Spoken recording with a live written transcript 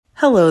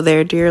Hello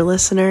there, dear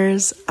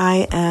listeners.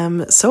 I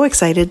am so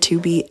excited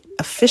to be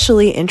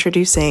officially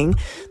introducing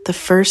the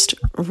first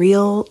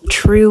real,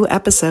 true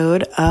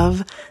episode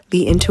of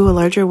the Into a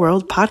Larger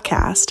World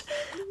podcast.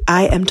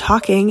 I am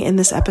talking in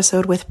this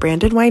episode with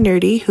Brandon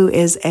Wainerdi, who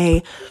is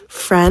a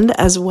friend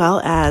as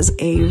well as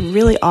a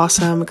really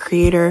awesome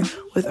creator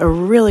with a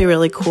really,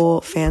 really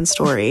cool fan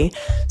story.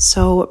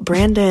 So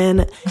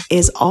Brandon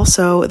is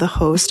also the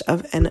host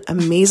of an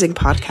amazing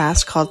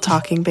podcast called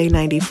Talking Bay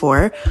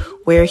 94,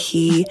 where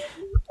he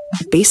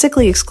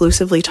basically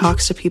exclusively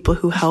talks to people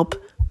who help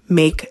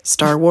make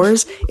Star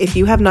Wars. If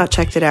you have not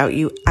checked it out,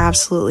 you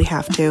absolutely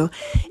have to.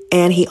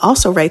 And he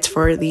also writes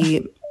for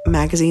the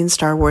magazine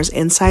Star Wars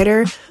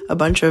Insider, a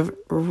bunch of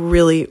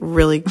really,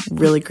 really,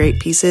 really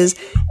great pieces.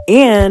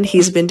 And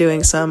he's been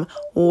doing some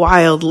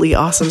wildly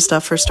awesome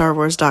stuff for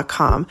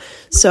StarWars.com.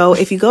 So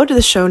if you go to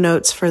the show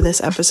notes for this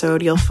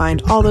episode, you'll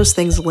find all those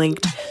things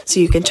linked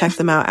so you can check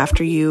them out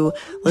after you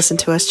listen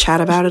to us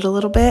chat about it a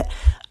little bit.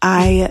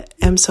 I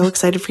am so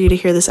excited for you to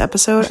hear this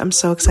episode. I'm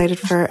so excited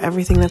for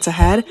everything that's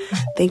ahead.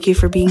 Thank you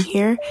for being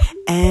here.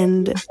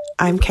 And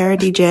I'm Kara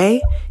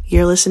DJ.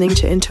 You're listening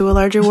to Into a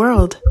Larger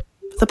World,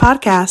 the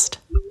podcast.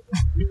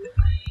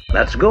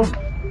 That's good.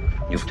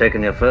 You've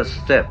taken your first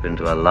step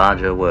into a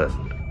larger world.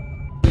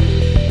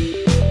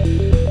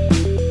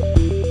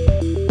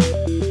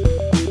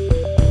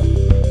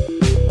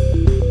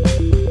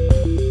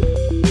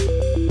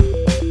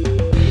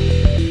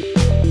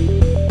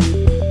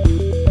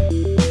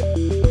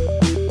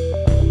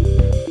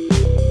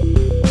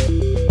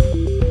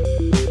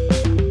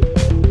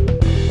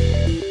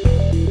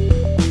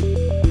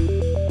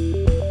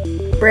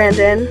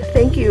 Brandon,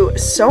 thank you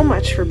so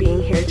much for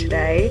being here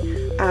today.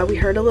 We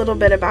heard a little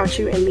bit about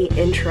you in the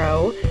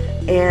intro,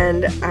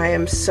 and I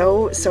am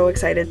so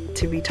excited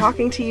to be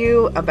talking to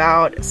you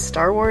about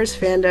Star Wars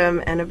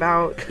fandom and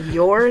about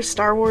your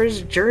Star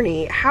Wars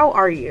journey. How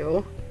are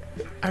you?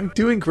 I'm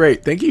doing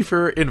great. Thank you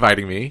for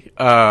inviting me.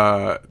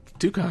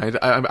 Too kind.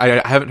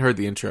 I haven't heard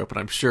the intro, but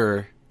I'm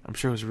sure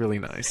it was really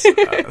nice.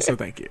 So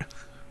thank you.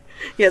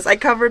 Yes, I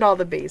covered all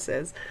the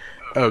bases.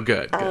 Oh,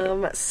 good.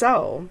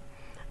 So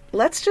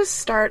let's just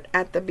start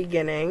at the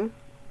beginning,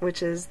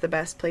 which is the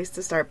best place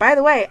to start. By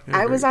the way,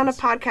 I was on a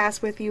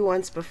podcast with you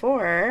once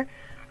before.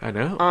 I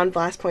know. On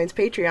Blast Point's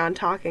Patreon,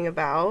 talking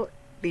about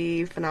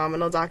the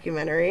phenomenal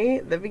documentary,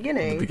 The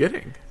Beginning. The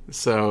Beginning.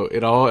 So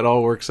it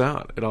all works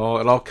out. It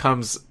all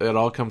comes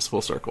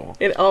full circle.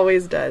 It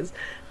always does.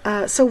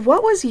 So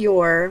what was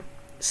your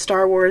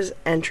Star Wars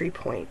entry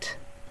point?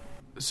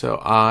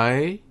 So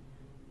I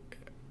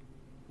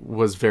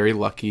was very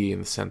lucky in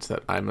the sense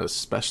that I'm a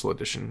special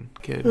edition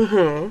kid,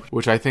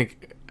 which I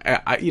think,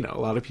 a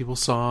lot of people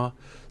saw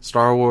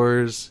Star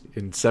Wars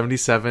in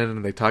 77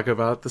 and they talk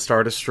about the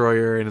Star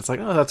Destroyer and it's like,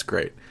 oh, that's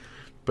great.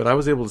 But I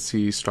was able to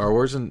see Star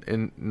Wars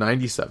in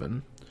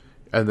 97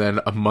 and then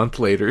a month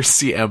later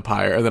see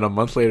Empire and then a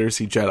month later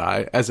see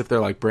Jedi as if they're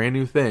like brand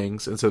new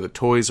things. And so the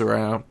toys were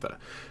out, the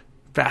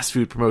fast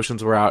food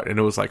promotions were out, and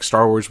it was like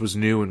Star Wars was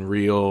new and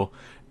real.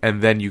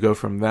 And then you go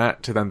from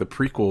that to then the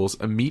prequels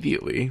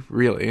immediately,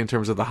 really, in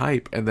terms of the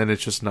hype. And then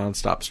it's just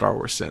nonstop Star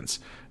Wars since.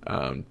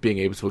 Being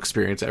able to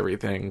experience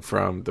everything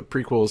from the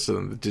prequels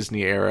to the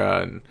Disney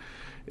era. And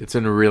it's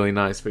been really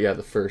nice. But yeah,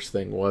 the first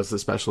thing was the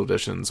special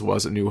editions,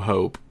 was A New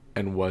Hope,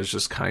 and was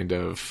just kind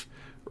of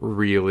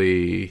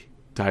really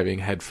diving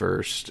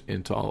headfirst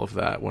into all of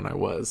that when I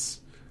was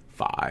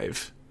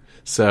 5.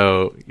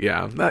 So,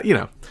 yeah,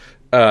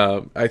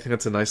 I think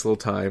it's a nice little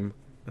time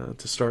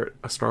to start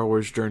a Star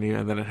Wars journey,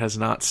 and then it has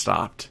not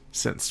stopped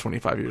since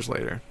 25 years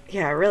later.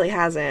 Yeah, it really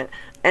hasn't.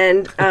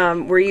 And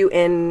were you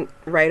in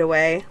right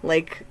away?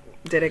 Like,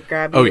 did it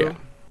grab you?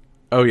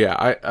 Oh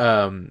yeah.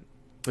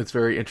 It's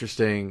very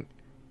interesting.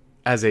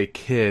 As a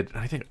kid,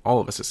 I think all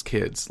of us as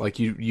kids, like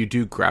you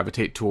do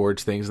gravitate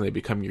towards things and they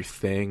become your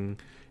thing.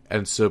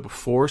 And so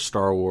before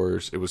Star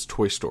Wars, it was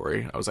Toy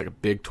Story. I was like a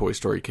big Toy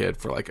Story kid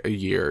for like a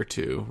year or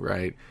two,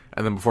 right?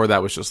 And then before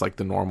that was just like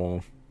the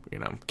normal,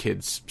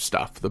 kids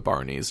stuff, the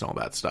Barneys and all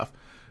that stuff.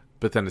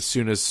 But then as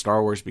soon as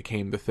Star Wars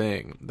became the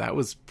thing, that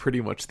was pretty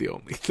much the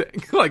only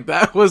thing. Like,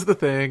 that was the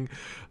thing.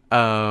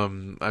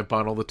 I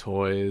bought all the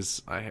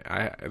toys.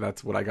 I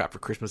that's what I got for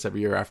Christmas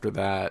every year after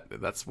that.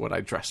 That's what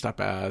I dressed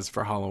up as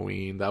for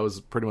Halloween. That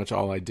was pretty much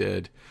all I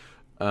did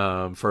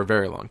for a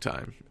very long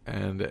time.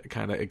 And it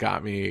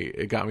got me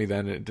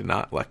then, and it did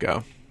not let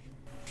go.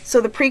 So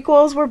the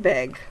prequels were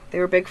big. They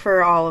were big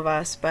for all of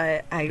us,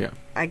 but I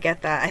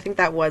get that. I think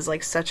that was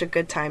like such a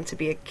good time to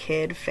be a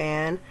kid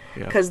fan,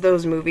 because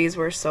those movies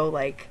were so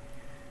like,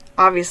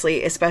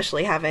 obviously,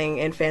 especially having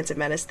in Phantom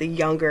Menace the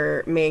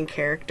younger main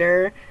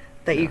character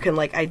that you can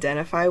like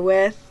identify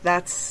with.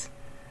 That's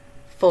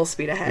full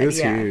speed ahead. It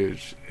was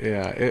huge.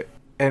 Yeah.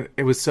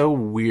 It was so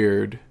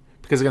weird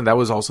because again, that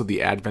was also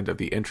the advent of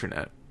the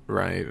internet,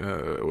 right?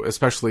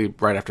 Especially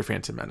right after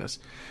Phantom Menace.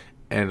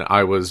 And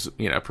I was,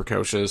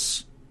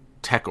 precocious,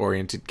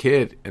 tech-oriented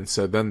kid. And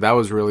so then that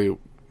was really,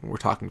 we're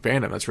talking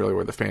fandom. That's really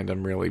where the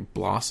fandom really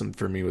blossomed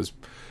for me, was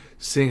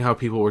seeing how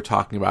people were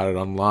talking about it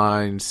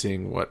online,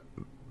 seeing what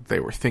they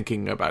were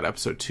thinking about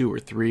episode 2 or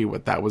 3,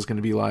 what that was going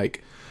to be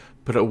like.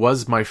 But it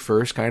was my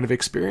first kind of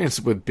experience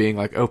with being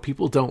like, oh,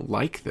 people don't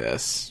like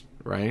this,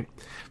 right?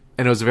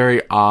 And it was a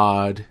very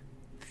odd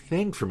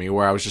thing for me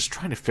where I was just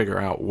trying to figure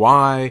out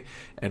why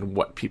and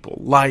what people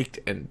liked.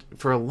 And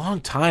for a long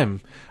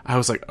time, I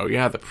was like, oh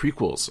yeah, the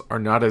prequels are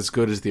not as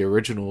good as the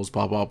originals,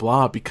 blah, blah,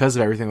 blah, because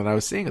of everything that I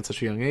was seeing at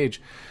such a young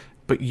age.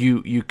 But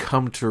you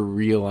come to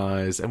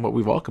realize, and what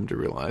we've all come to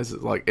realize,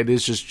 is like it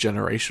is just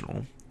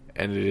generational.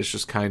 And it is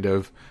just kind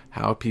of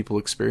how people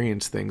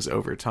experience things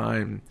over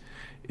time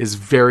is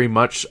very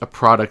much a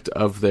product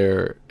of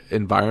their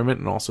environment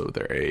and also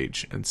their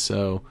age. And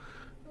so,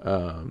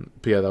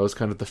 but yeah, that was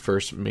kind of the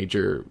first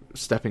major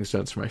stepping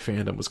stones for my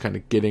fandom, was kind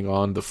of getting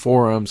on the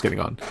forums, getting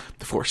on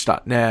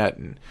theforce.net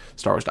and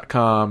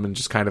StarWars.com, and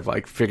just kind of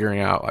like figuring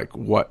out like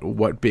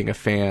what being a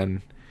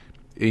fan,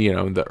 you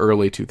know, in the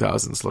early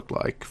 2000s looked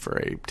like for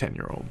a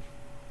 10-year-old.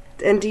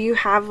 And do you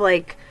have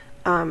like,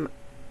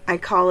 I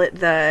call it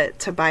the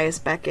Tobias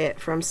Beckett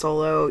from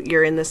Solo,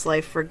 "You're in this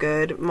life for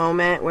good"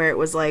 moment, where it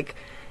was like,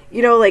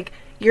 you know, like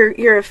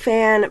you're a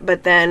fan,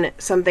 but then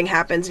something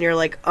happens and you're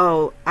like,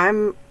 oh,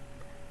 I'm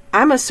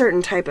a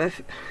certain type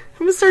of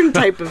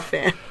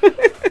fan.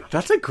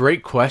 That's a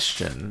great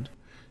question,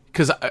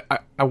 because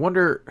I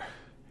wonder,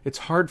 it's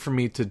hard for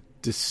me to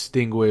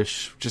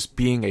distinguish just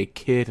being a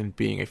kid and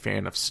being a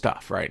fan of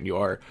stuff, right? And you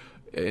are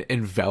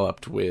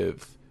enveloped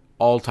with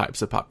all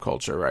types of pop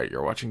culture, right?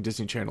 You're watching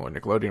Disney Channel or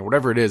Nickelodeon,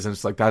 whatever it is, and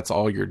it's like that's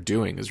all you're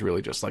doing is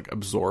really just like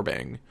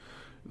absorbing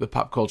the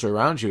pop culture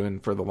around you.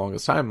 And for the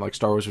longest time, like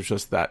Star Wars was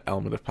just that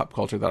element of pop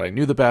culture that I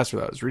knew the best or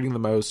that I was reading the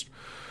most.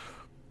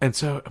 And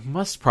so it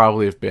must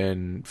probably have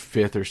been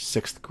 5th or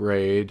 6th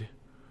grade,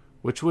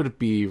 which would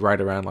be right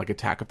around like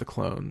Attack of the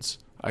Clones,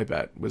 I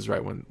bet, was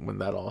right when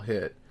that all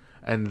hit.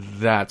 And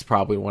that's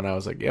probably when I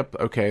was like, yep,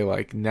 okay,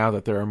 like now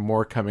that there are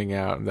more coming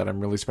out and that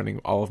I'm really spending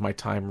all of my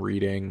time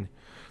reading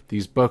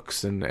these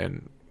books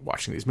and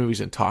watching these movies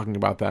and talking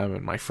about them,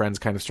 and my friends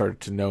kind of started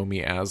to know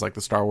me as like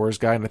the Star Wars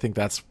guy. And I think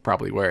that's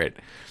probably where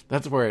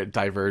it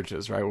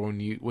diverges, right?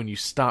 When you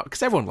stop,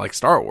 because everyone likes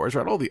Star Wars,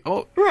 right?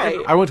 Right.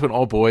 I went to an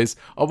all boys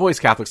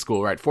Catholic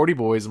school, right? 40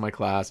 boys in my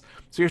class.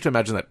 So you have to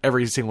imagine that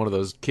every single one of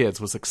those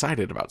kids was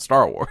excited about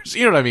Star Wars.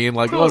 You know what I mean?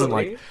 Like totally. It wasn't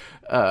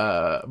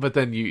like, but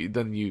then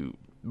you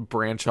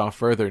branch off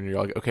further and you're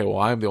like, okay, well,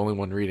 I'm the only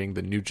one reading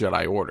the New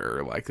Jedi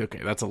Order. Like,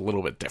 okay, that's a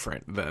little bit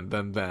different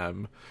than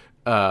them.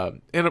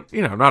 In a,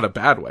 you know, not a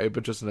bad way,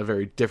 but just in a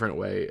very different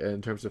way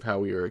in terms of how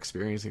we were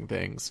experiencing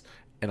things.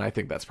 And I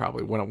think that's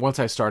probably once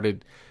I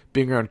started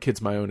being around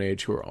kids my own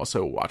age who are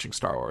also watching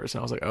Star Wars, and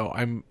I was like, oh,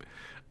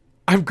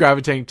 I'm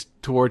gravitating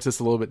towards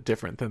this a little bit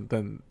different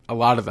than a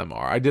lot of them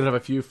are. I did have a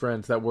few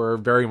friends that were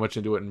very much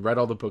into it and read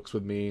all the books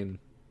with me, and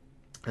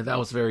that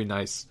was very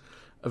nice.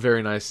 A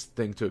very nice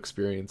thing to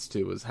experience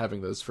too, was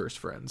having those first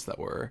friends that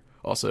were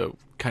also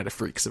kind of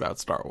freaks about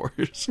Star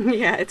Wars.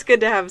 Yeah, it's good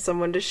to have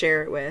someone to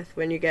share it with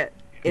when you get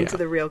into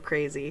the real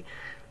crazy.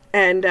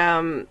 And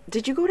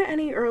did you go to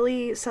any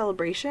early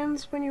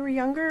celebrations when you were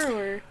younger,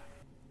 or?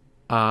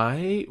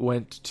 I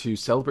went to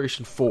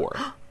Celebration 4,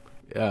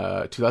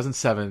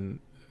 2007,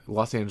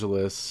 Los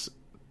Angeles,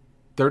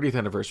 30th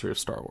anniversary of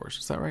Star Wars.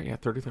 Is that right? Yeah,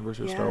 30th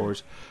anniversary of Star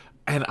Wars.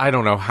 And I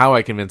don't know how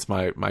I convinced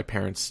my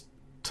parents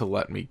to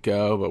let me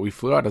go, but we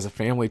flew out as a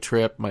family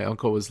trip. My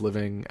uncle was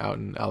living out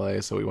in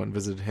LA, so we went and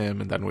visited him,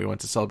 and then we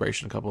went to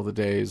Celebration a couple of the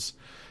days,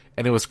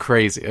 and it was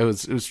crazy. It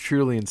was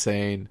truly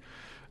insane.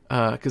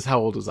 Because how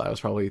old was I? I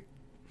was probably,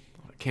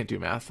 I can't do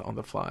math on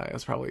the fly. I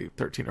was probably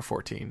 13 or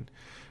 14.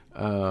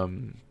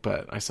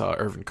 But I saw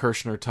Irvin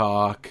Kershner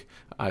talk.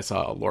 I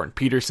saw Lauren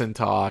Peterson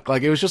talk.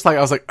 Like, it was just like,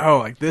 I was like, oh,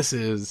 like this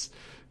is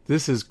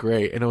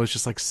great. And it was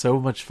just like so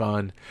much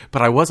fun.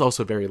 But I was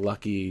also very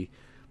lucky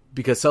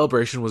because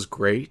Celebration was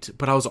great,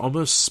 but I was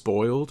almost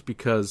spoiled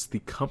because the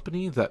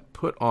company that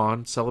put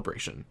on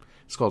Celebration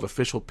is called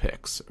Official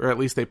Picks, or at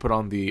least they put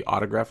on the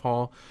Autograph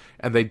Hall,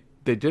 and they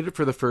did it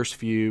for the first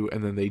few,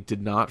 and then they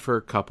did not for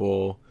a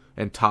couple,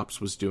 and Topps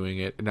was doing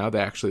it, and now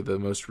they actually, the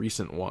most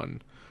recent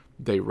one,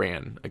 they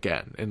ran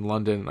again. In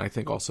London, I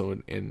think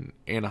also in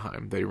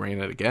Anaheim, they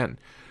ran it again.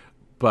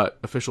 But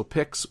Official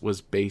Picks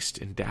was based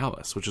in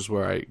Dallas, which is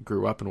where I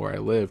grew up and where I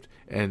lived,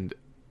 and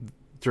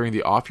during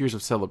the off years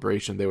of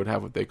Celebration, they would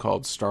have what they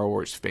called Star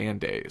Wars Fan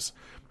Days.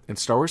 And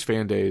Star Wars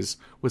Fan Days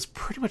was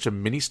pretty much a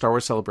mini Star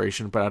Wars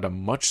Celebration, but at a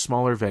much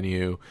smaller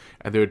venue.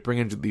 And they would bring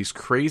in these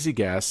crazy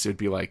guests. It would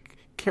be like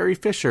Carrie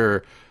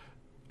Fisher,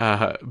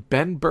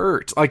 Ben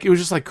Burt. Like, it was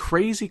just like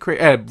crazy,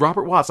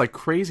 Robert Watts. Like,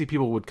 crazy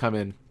people would come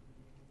in.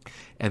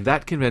 And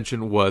that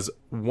convention was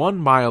 1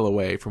 mile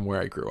away from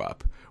where I grew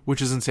up,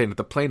 which is insane, at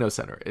the Plano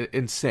Center.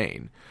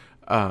 Insane.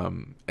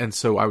 And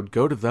so I would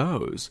go to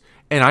those,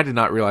 and I did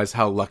not realize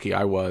how lucky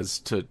I was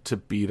to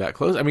be that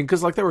close. I mean,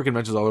 because like there were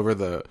conventions all over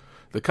the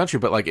country,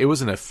 but like it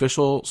was an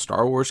official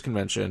Star Wars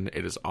convention.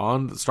 It is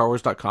on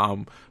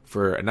StarWars.com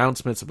for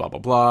announcements and blah, blah,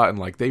 blah. And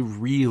like they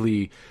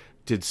really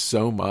did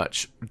so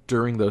much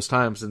during those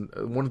times. And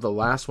one of the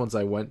last ones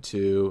I went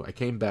to, I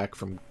came back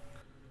from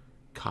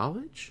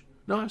college.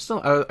 No,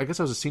 I guess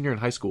I was a senior in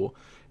high school,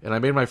 And I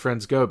made my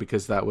friends go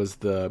because that was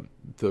the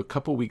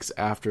couple weeks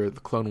after the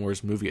Clone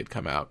Wars movie had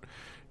come out.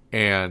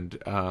 And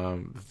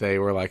they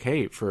were like,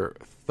 hey, for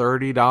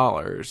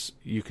 $30,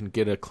 you can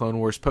get a Clone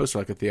Wars poster,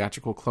 like a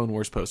theatrical Clone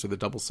Wars poster, the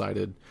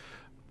double-sided.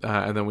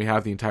 And then we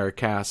have the entire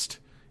cast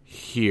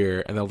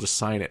here, and they'll just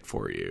sign it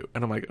for you.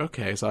 And I'm like,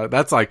 okay. So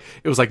that's like,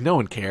 it was like no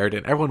one cared,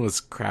 and everyone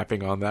was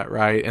crapping on that,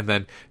 right? And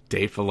then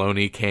Dave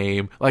Filoni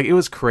came. Like, it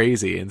was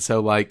crazy. And so,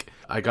 like,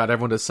 I got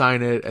everyone to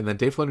sign it, and then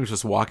Dave Filoni was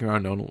just walking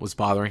around. No one was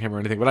bothering him or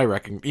anything. But I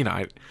reckon,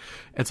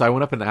 and so I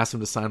went up and asked him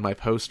to sign my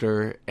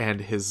poster, and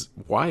his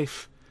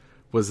wife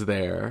was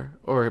there,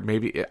 or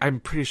maybe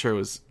I'm pretty sure it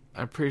was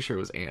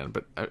Anne,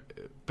 but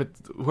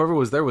whoever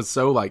was there was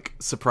so like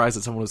surprised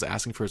that someone was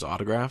asking for his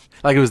autograph.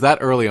 Like, it was that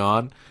early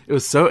on. It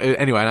was so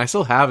anyway, and I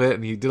still have it.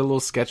 And he did a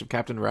little sketch of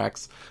Captain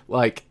Rex,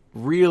 like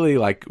really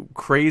like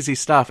crazy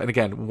stuff. And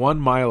again, 1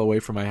 mile away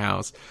from my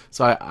house,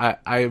 so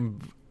I'm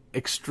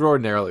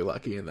extraordinarily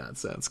lucky in that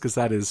sense, because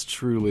that's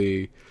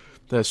truly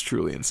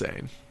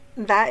insane.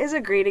 That is a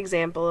great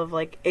example of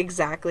like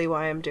exactly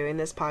why I'm doing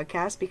this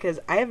podcast, because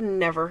I have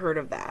never heard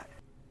of that.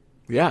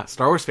 Yeah,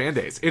 Star Wars Fan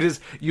Days. It is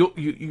you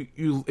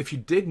if you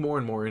dig more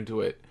and more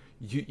into it,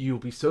 you'll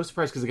be so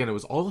surprised, because again, it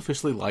was all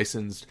officially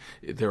licensed.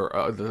 There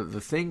are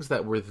the things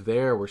that were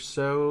there were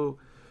so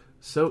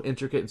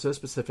intricate and so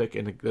specific.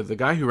 And the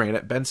guy who ran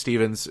it, Ben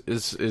Stevens,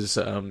 is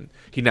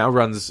he now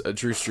runs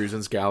Drew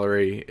Struzan's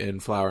gallery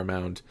in Flower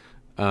Mound,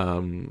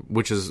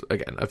 which is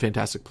again a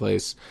fantastic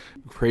place.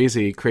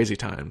 Crazy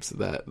times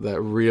that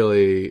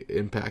really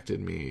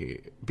impacted me,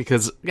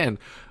 because again,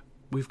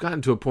 we've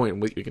gotten to a point,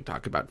 and we can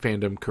talk about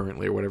fandom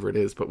currently or whatever it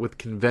is, but with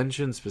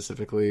conventions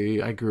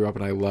specifically, I grew up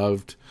and I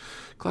loved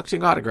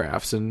collecting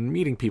autographs and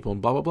meeting people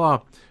and blah, blah,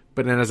 blah.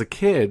 But then as a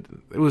kid,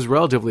 it was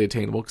relatively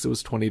attainable because it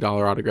was $20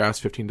 autographs,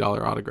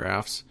 $15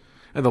 autographs.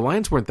 And the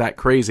lines weren't that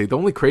crazy. The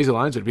only crazy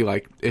lines would be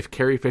like if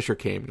Carrie Fisher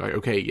came, like,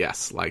 okay,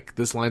 yes, like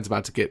this line's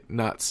about to get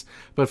nuts.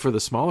 But for the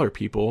smaller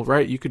people,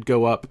 right, you could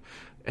go up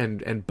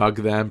and bug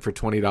them for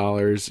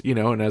 $20,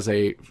 and as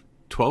a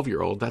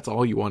 12-year-old, that's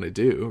all you want to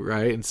do,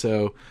 right? And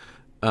so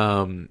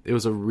it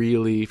was a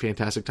really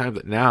fantastic time.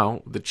 That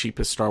now the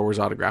cheapest Star Wars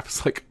autograph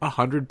is like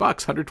 $100,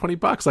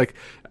 $120. Like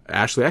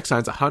Ashley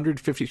Eckstein's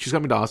 $150. She's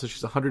coming to Austin.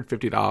 She's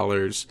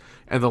 $150,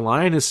 and the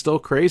line is still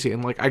crazy.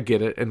 And like, I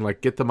get it, and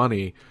like, get the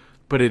money,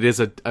 but it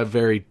is a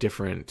very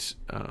different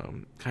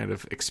kind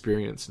of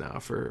experience now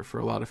for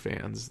a lot of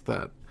fans.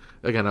 That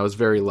again, I was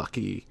very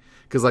lucky,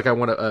 because like I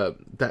went to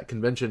that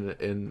convention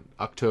in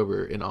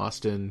October in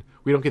Austin.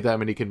 We don't get that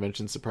many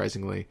conventions,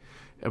 surprisingly.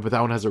 But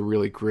that one has a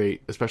really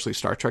great, especially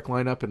Star Trek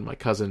lineup, and my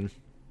cousin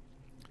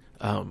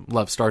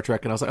loves Star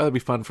Trek, and I was like, oh, that'd be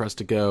fun for us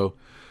to go.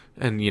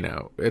 And,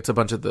 it's a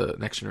bunch of the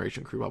Next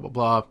Generation crew, blah, blah,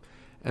 blah.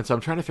 And so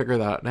I'm trying to figure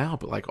that out now,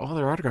 but, like, all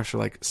their autographs are,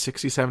 like,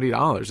 $60,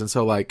 $70. And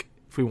so, like,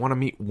 if we want to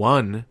meet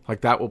one,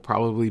 like, that will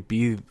probably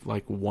be,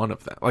 like, one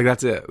of them. Like,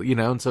 that's it,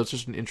 And so it's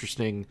just an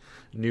interesting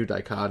new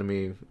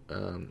dichotomy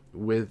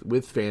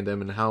with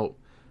fandom, and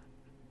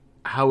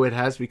how it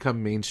has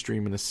become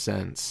mainstream in a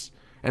sense.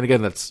 And,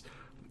 again, that's...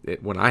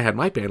 when I had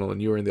my panel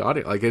and you were in the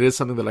audience, like, it is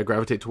something that I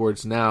gravitate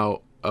towards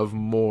now, of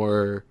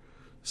more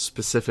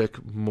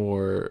specific,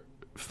 more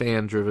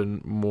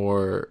fan-driven,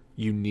 more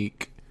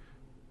unique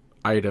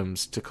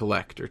items to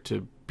collect or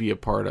to be a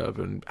part of,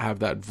 and have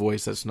that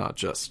voice that's not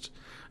just,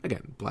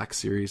 again, Black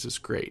Series is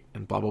great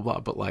and blah, blah, blah,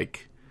 but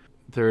like,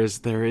 there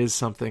is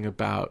something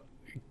about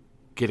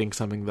getting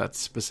something that's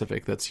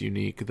specific, that's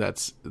unique,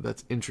 that's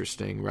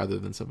interesting, rather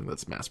than something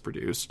that's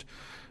mass-produced.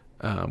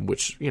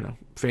 Which,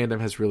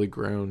 fandom has really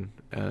grown,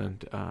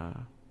 and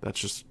that's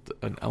just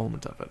an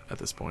element of it at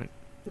this point.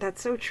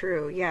 That's so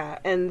true, yeah.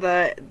 And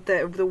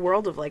the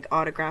world of, like,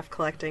 autograph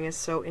collecting is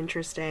so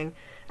interesting.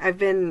 I've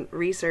been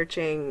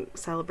researching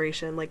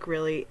Celebration, like,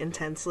 really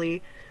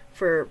intensely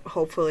for,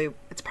 hopefully,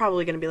 it's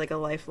probably going to be, like, a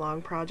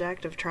lifelong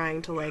project of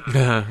trying to, like,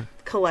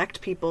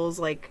 collect people's,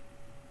 like,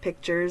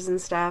 pictures and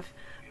stuff.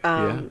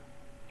 Yeah.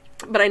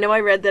 But I know I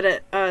read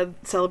that at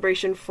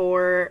Celebration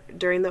 4,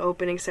 during the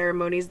opening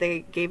ceremonies,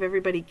 they gave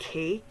everybody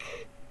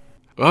cake.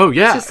 Oh,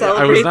 yeah.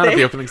 I was not at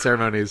the it. opening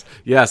ceremonies.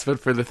 Yes,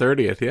 but for the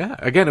 30th, yeah.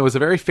 Again, it was a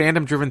very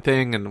fandom-driven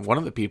thing, and one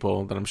of the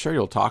people that I'm sure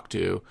you'll talk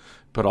to,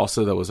 but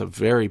also that was a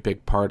very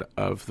big part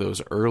of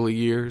those early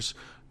years,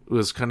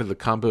 was kind of the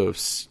combo of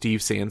Steve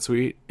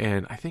Sansweet,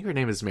 and I think her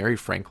name is Mary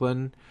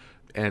Franklin,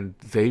 and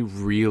they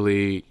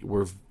really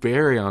were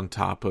very on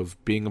top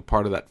of being a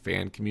part of that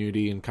fan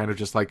community, and kind of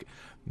just like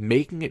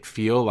making it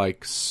feel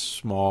like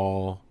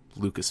small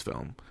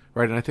Lucasfilm,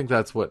 right? And I think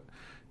that's what,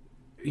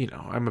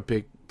 I'm a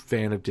big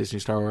fan of Disney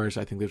Star Wars.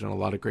 I think they've done a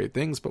lot of great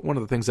things, but one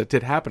of the things that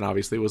did happen,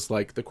 obviously, was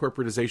like the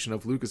corporatization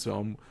of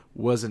Lucasfilm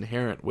was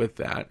inherent with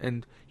that.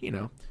 And,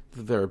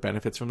 there are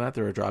benefits from that,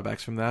 there are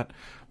drawbacks from that,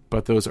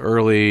 but those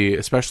early,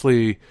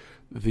 especially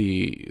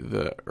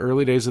the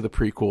early days of the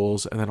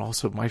prequels, and then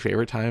also my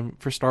favorite time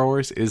for Star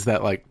Wars is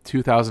that like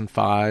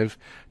 2005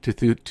 to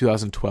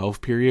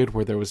 2012 period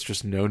where there was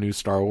just no new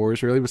Star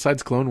Wars really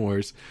besides Clone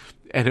Wars,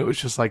 and it was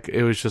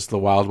just the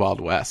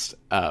wild west.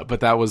 But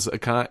that was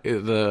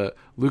the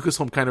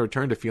Lucasfilm kind of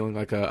returned to feeling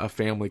like a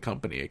family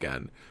company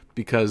again,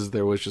 because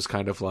there was just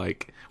kind of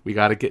like, we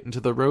got to get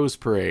into the Rose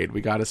Parade, we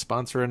got to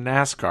sponsor a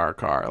NASCAR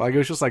car, like it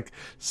was just like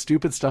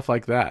stupid stuff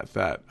like that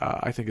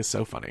I think is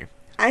so funny.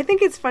 I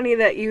think it's funny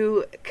that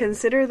you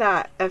consider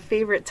that a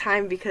favorite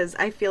time, because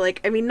I feel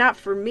like, I mean, not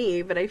for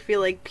me, but I feel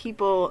like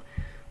people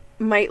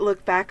might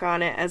look back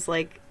on it as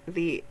like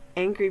the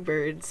Angry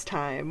Birds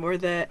time or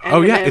the M&M's.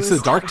 Oh yeah, it's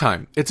a dark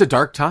time. It's a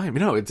dark time. You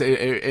know,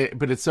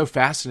 but it's so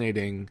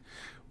fascinating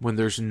when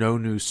there's no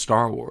new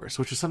Star Wars,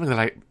 which is something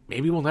that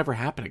maybe will never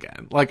happen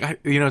again. Like,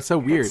 it's so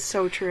weird. That's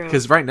so true.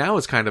 Because right now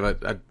it's kind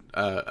of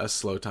a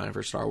slow time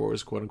for Star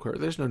Wars, quote unquote.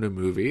 There's no new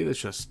movie. There's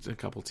just a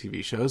couple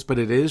TV shows, but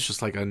it is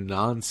just like a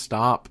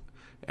nonstop.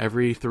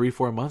 Every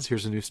 3-4 months,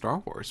 here's a new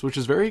Star Wars, which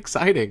is very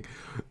exciting.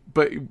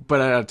 But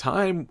at a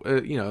time,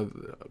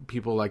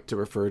 people like to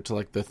refer to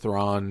like the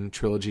Thrawn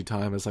trilogy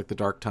time as like the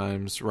dark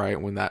times, right?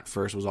 When that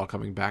first was all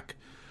coming back.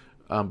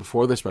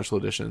 Before the special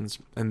editions,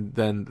 and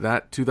then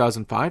that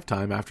 2005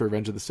 time after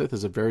Revenge of the Sith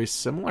is a very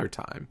similar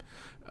time,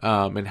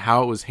 and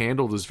how it was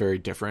handled is very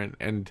different.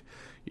 And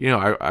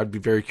I'd be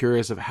very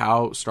curious of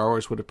how Star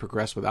Wars would have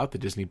progressed without the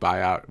Disney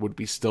buyout. Would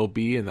we still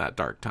be in that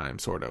dark time,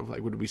 sort of?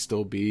 Like, would we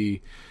still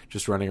be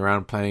just running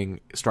around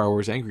playing Star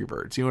Wars Angry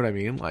Birds? You know what I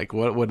mean? Like,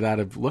 what would that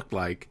have looked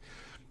like?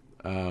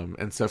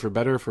 And so, for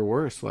better or for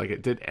worse, like,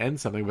 it did end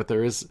something, but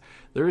there is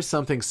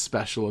something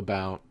special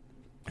about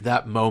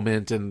that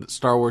moment, and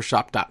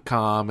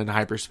StarWarsShop.com and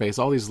hyperspace,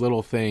 all these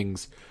little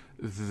things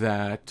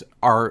that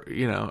are,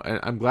 and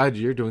I'm glad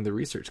you're doing the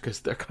research,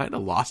 because they're kind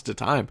of lost to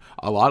time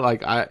a lot.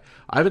 Like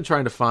I've been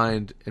trying to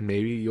find, and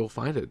maybe you'll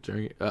find it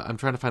I'm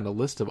trying to find a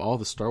list of all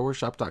the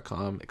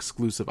StarWarsShop.com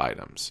exclusive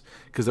items,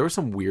 because there was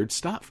some weird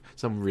stuff,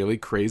 some really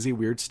crazy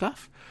weird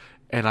stuff,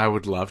 and I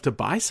would love to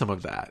buy some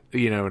of that,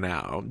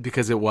 now,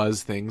 because it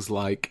was things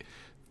like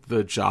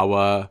the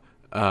Jawa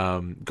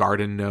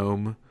garden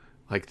gnome.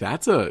 Like,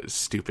 that's a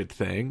stupid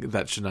thing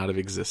that should not have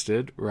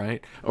existed,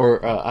 right?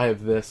 Or I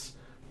have this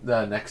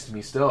next to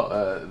me still.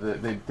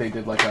 They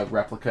did like a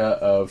replica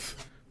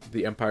of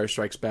the Empire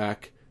Strikes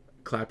Back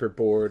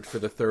clapperboard for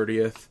the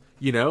 30th.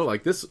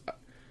 Like this,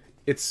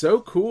 it's so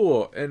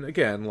cool. And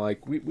again,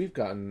 like we've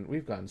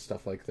gotten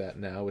stuff like that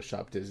now with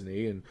Shop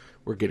Disney, and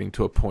we're getting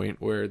to a point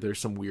where there's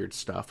some weird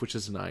stuff, which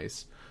is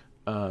nice.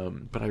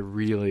 But I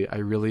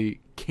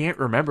really can't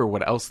remember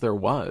what else there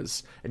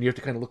was. And you have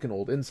to kind of look in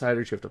old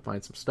insiders. You have to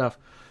find some stuff,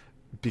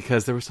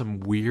 because there was some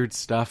weird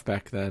stuff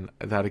back then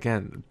that,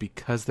 again,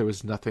 because there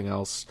was nothing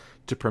else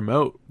to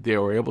promote, they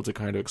were able to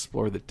kind of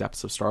explore the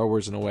depths of Star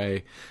Wars in a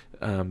way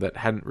that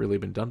hadn't really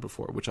been done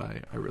before, which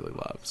I really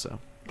love. So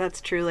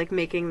that's true. Like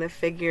making the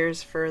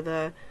figures for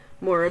the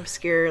more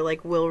obscure,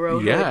 like Will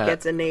Rowe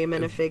gets a name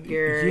and a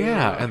figure.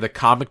 Yeah, and the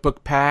comic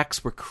book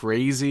packs were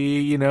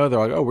crazy. They're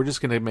like, oh, we're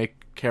just going to make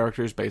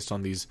characters based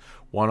on these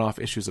one-off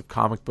issues of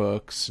comic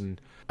books. And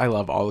I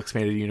love all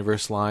expanded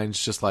universe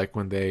lines, just like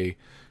when they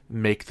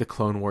make the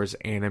Clone Wars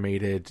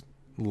animated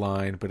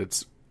line, but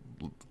it's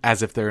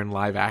as if they're in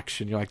live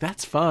action. You're like,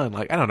 that's fun.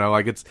 Like, I don't know,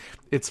 like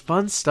it's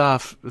fun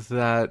stuff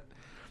that,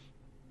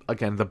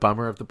 again, the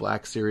bummer of the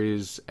Black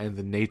Series and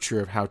the nature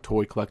of how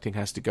toy collecting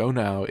has to go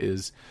now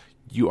is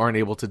you aren't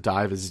able to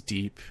dive as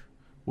deep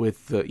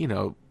with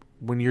the,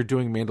 when you're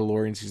doing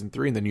Mandalorian Season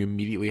 3 and then you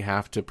immediately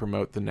have to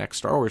promote the next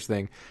Star Wars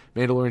thing,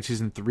 Mandalorian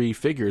Season 3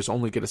 figures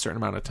only get a certain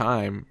amount of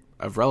time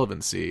of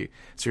relevancy.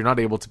 So you're not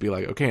able to be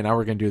like, okay, now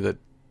we're going to do the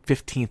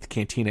 15th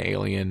Cantina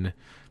alien,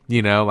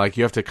 like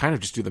you have to kind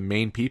of just do the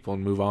main people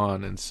and move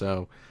on. And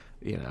so,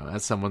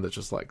 as someone that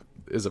just like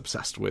is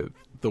obsessed with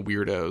the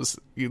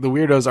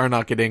weirdos are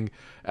not getting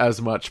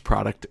as much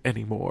product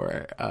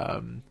anymore.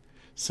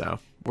 So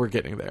we're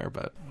getting there,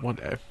 but one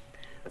day.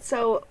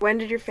 So when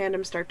did your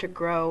fandom start to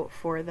grow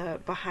for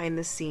the behind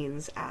the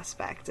scenes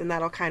aspect? And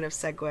that'll kind of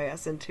segue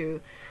us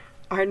into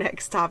our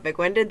next topic.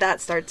 When did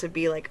that start to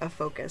be like a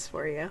focus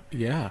for you?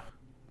 Yeah,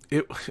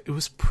 it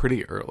was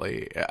pretty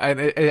early.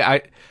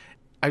 I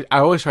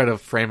always try to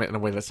frame it in a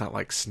way that's not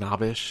like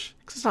snobbish,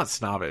 because it's not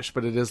snobbish,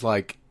 but it is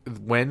like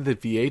when the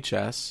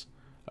VHS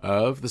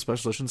of the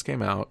special editions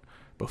came out,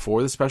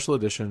 before the special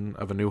edition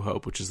of A New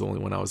Hope, which is the only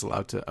one I was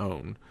allowed to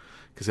own,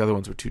 because the other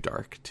ones were too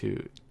dark,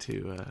 too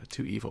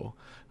evil.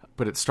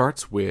 But it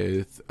starts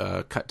with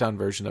a cut down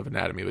version of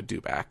Anatomy with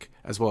Dewback,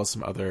 as well as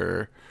some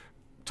other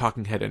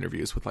talking head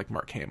interviews with like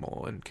Mark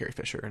Hamill and Carrie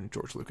Fisher and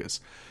George Lucas.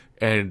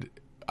 And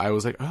I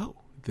was like, oh,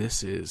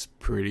 this is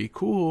pretty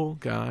cool,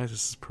 guys.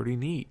 This is pretty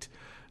neat.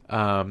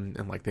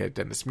 And like they had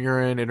Dennis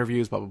Muren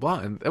interviews, blah, blah, blah.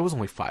 And it was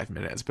only 5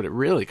 minutes, but it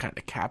really kind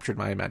of captured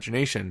my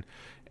imagination.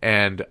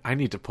 And I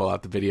need to pull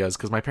out the videos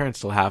because my parents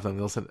still have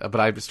them. But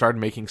I started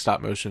making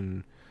stop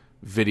motion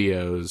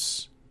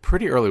videos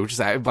pretty early, which is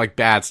like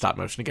bad stop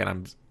motion. Again,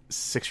 I'm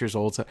 6 years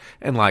old. So,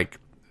 and like,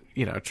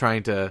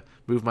 trying to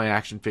move my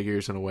action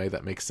figures in a way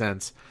that makes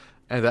sense.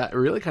 And that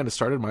really kind of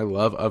started my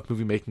love of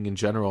movie making in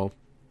general,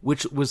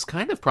 which was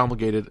kind of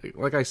promulgated,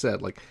 like I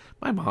said, like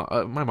my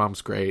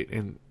mom's great,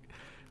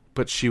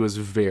 but she was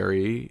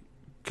very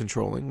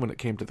controlling when it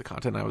came to the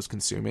content I was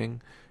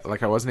consuming.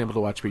 Like I wasn't able to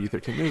watch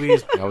PG-13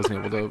 movies. I wasn't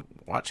able to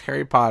watch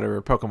Harry Potter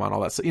or Pokemon,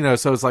 all that stuff,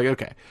 so it's like,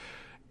 okay.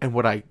 And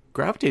what I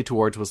gravitated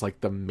towards was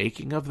like the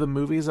making of the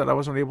movies that I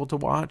wasn't able to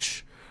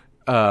watch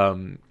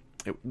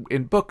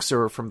in books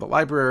or from the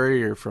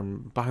library or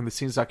from behind the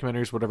scenes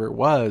documentaries, whatever it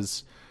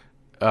was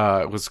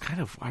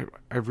kind of,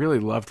 I really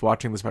loved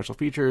watching the special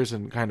features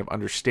and kind of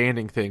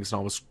understanding things and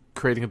almost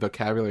creating a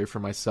vocabulary for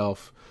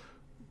myself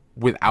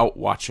without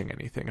watching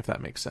anything, if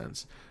that makes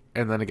sense.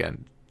 And then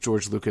again,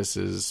 George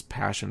Lucas's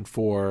passion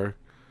for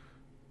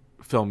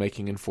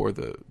filmmaking and for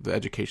the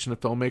education of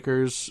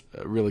filmmakers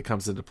really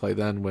comes into play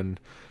then when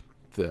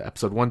the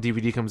episode 1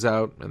 DVD comes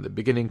out and the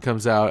beginning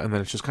comes out, and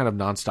then it's just kind of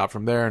nonstop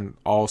from there, and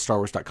all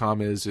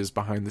StarWars.com is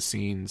behind the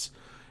scenes.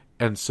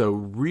 And so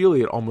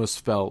really it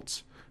almost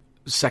felt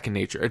second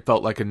nature. It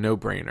felt like a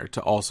no-brainer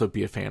to also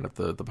be a fan of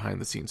the behind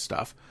the scenes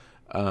stuff.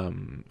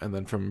 And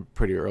then from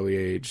pretty early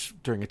age,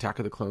 during Attack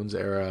of the Clones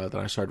era,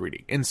 then I started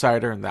reading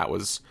Insider, and that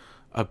was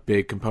a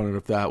big component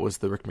of that was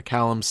the Rick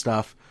McCallum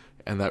stuff,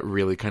 and that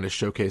really kind of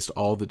showcased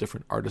all the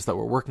different artists that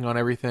were working on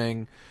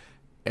everything.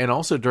 And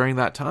also during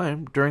that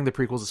time, during the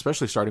prequels,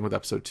 especially starting with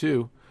episode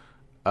 2,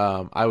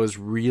 I was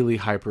really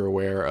hyper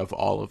aware of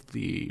all of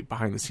the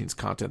behind the scenes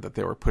content that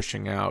they were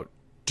pushing out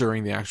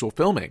during the actual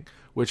filming,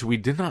 which we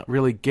did not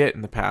really get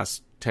in the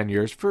past 10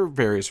 years for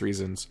various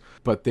reasons,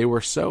 but they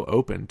were so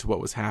open to what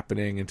was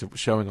happening and to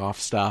showing off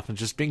stuff and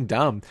just being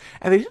dumb.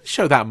 And they didn't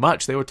show that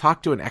much. They would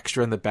talk to an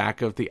extra in the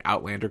back of the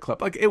Outlander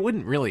Club. Like, it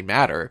wouldn't really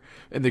matter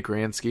in the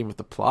grand scheme of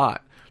the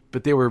plot,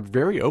 but they were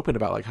very open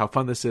about like how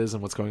fun this is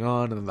and what's going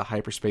on. And then the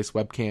hyperspace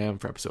webcam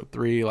for episode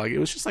 3, like it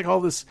was just like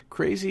all this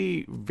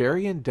crazy,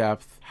 very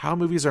in-depth how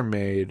movies are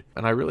made.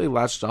 And I really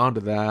latched on to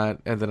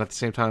that. And then at the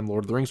same time,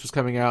 Lord of the Rings was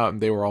coming out, and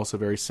they were also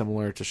very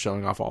similar to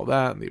showing off all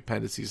that and the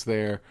appendices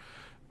there.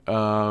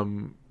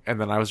 And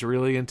then I was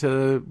really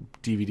into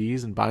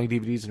DVDs and buying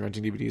DVDs and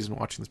renting DVDs and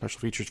watching the special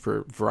features for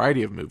a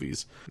variety of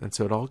movies. And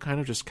so it all kind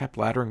of just kept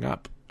laddering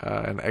up.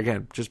 And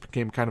again, just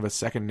became kind of a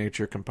second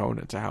nature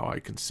component to how I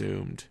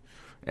consumed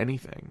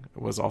anything.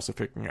 It was also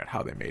figuring out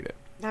how they made it.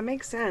 That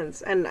makes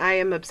sense. And I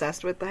am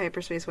obsessed with the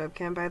hyperspace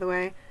webcam, by the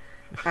way.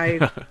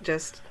 I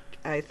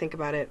think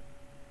about it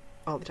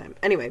all the time.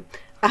 Anyway,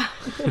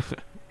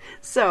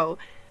 so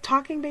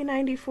Talking Bay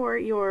 94,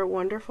 your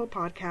wonderful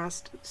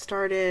podcast,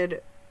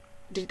 started...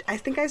 I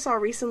think I saw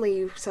recently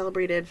you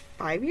celebrated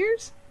 5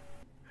 years?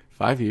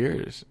 5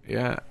 years,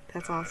 yeah.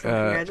 That's awesome.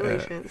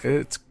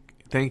 Congratulations.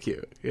 Thank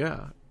you.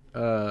 Yeah.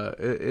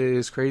 It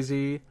is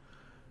crazy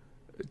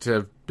to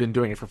have been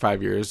doing it for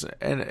 5 years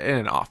and in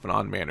an off and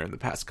on manner in the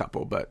past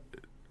couple, but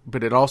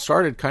it all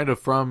started kind of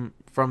from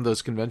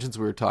those conventions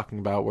we were talking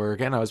about, where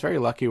again I was very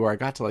lucky where I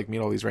got to like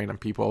meet all these random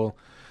people,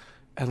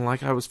 and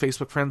like I was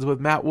Facebook friends with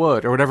Matt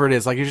Wood or whatever it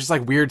is. Like it's just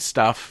like weird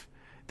stuff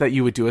that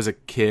you would do as a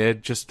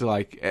kid, just to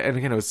like, and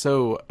again, it was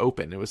so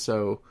open, it was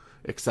so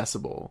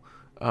accessible.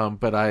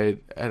 But I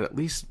had at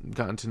least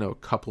gotten to know a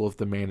couple of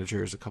the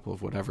managers, a couple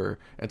of whatever,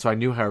 and so I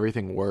knew how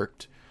everything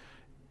worked.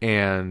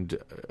 And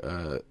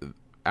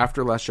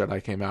after Last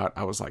Jedi came out,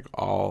 I was like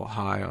all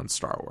high on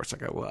Star Wars.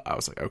 Like I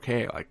was like,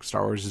 okay, like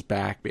Star Wars is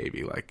back,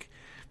 baby. Like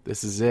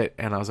this is it.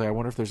 And I was like, I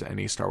wonder if there's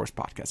any Star Wars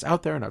podcasts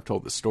out there. And I've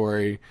told the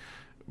story,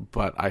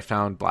 but I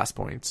found Blast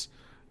Points,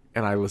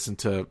 and I listened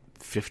to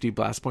 50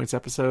 Blast Points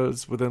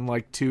episodes within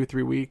like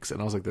 2-3 weeks, and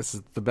I was like, this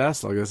is the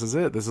best. Like this is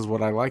it. This is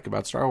what I like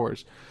about Star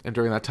Wars. And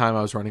during that time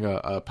I was running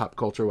a pop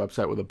culture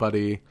website with a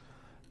buddy,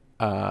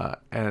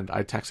 and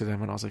I texted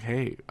him and I was like,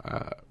 hey,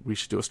 we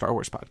should do a Star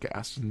Wars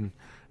podcast. And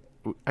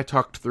I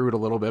talked through it a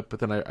little bit, but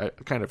then I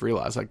kind of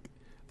realized like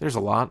there's a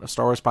lot of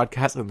Star Wars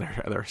podcasts, and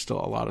there are still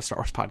a lot of Star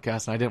Wars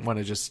podcasts, and I didn't want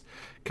to just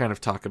kind of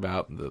talk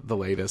about the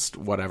latest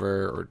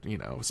whatever,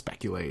 or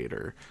speculate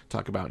or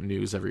talk about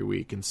news every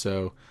week. And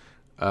so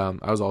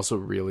I was also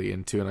really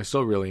into, and I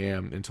still really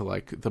am into,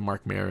 like the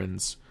Mark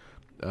Maron's,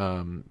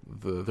 the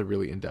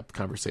really in-depth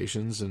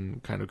conversations,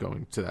 and kind of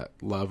going to that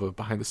love of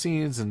behind the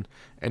scenes, and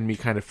me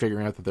kind of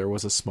figuring out that there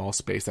was a small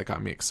space that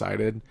got me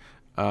excited.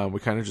 We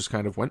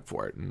kind of went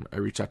for it, and I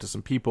reached out to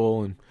some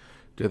people and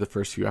did the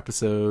first few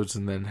episodes,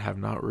 and then have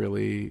not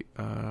really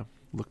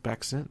looked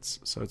back since.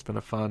 So it's been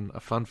a fun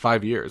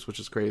 5 years, which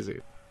is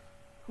crazy.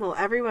 Well,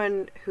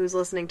 everyone who's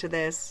listening to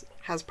this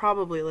has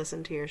probably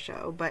listened to your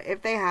show, but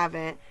if they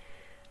haven't,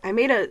 I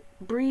made a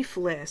brief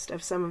list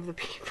of some of the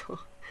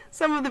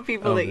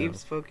people that you've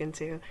spoken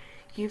to.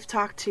 You've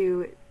talked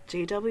to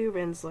J.W.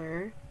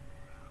 Rinsler,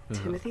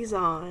 Timothy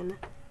Zahn,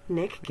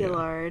 Nick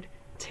Gillard,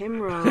 Tim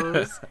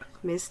Rose,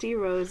 Misty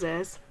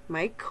Rosas,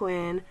 Mike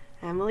Quinn,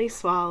 Emily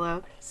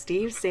Swallow,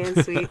 Steve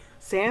Sansweet,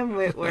 Sam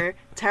Witwer,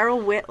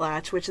 Terrell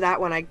Whitlatch, which that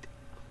one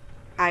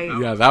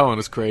yeah, that one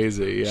is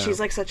crazy. Yeah. She's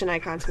like such an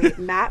icon to me.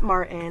 Matt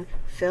Martin,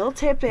 Phil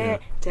Tippett,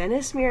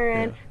 Dennis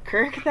Murin,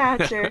 Kirk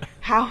Thatcher,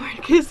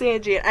 Howard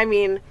Kasanjian. I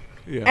mean,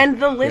 and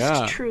the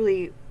list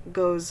truly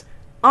goes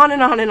on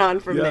and on and on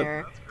from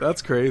there.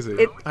 That's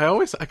crazy.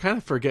 I kind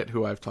of forget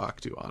who I've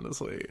talked to,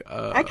 honestly.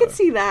 I could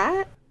see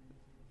that.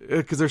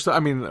 Because there's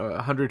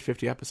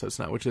 150 episodes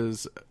now, which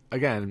is,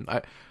 again,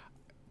 I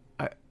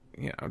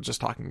just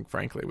talking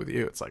frankly with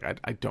you, it's like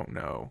I don't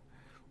know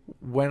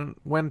when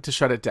to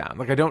shut it down.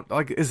 Like, I don't,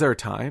 like, is there a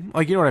time?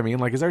 Like, you know what I mean?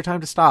 Like, is there a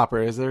time to stop, or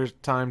is there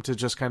time to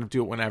just kind of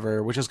do it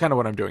whenever? Which is kind of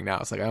what I'm doing now.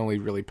 It's like I only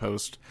really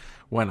post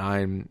when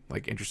I'm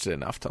like interested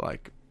enough to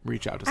like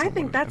reach out to someone. I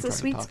think that's a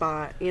sweet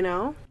spot, you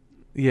know?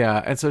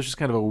 Yeah, and so it's just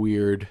kind of a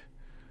weird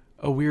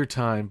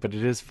time, but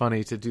it is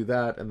funny to do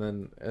that, and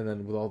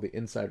then with all the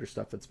insider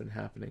stuff that's been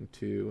happening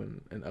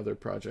too, and other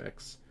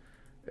projects,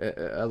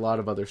 a lot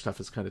of other stuff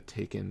has kind of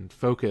taken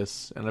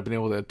focus, and I've been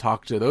able to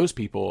talk to those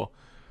people.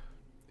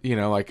 You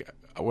know, like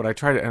what I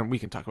try to, and we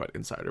can talk about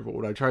Insider, but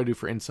what I try to do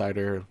for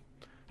Insider,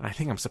 and I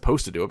think I'm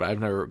supposed to do it, but I've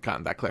never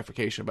gotten that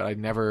clarification, but I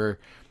never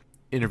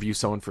interview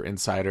someone for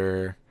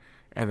Insider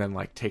and then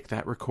like take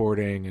that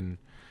recording and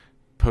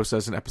post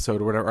as an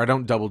episode or whatever. I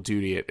don't double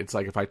duty it. It's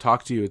like if I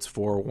talk to you, it's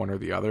for one or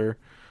the other.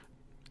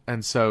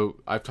 And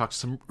so I've talked to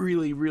some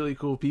really, really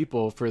cool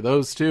people for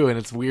those too, and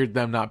it's weird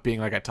them not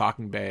being like a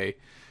Talking Bay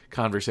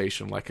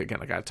conversation. Like, again,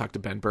 like I talked to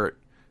Ben Burt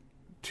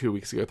 3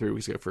 weeks ago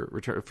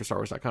for Star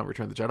Wars.com,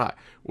 Return of the Jedi,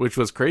 which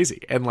was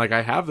crazy. And like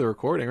I have the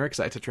recording, right, because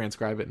I had to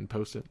transcribe it and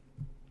post it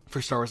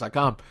for Star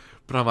Wars.com.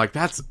 But I'm like,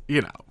 that's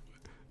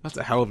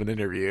a hell of an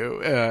interview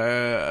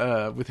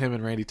with him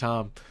and Randy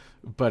Tom.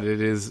 But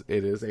it is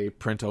a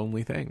print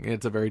only thing.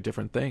 It's a very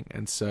different thing,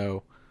 and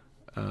so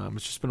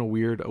it's just been a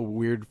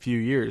weird few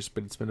years.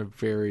 But it's been a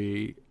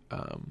very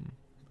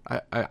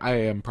I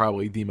am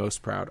probably the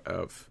most proud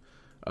of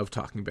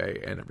Talking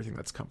Bay and everything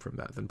that's come from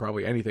that than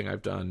probably anything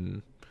I've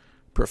done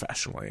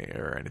professionally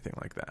or anything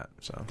like that.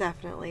 So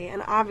definitely,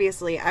 and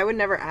obviously I would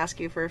never ask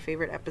you for a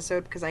favorite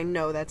episode because I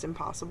know that's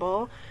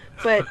impossible.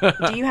 But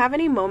do you have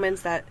any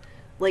moments that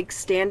like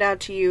stand out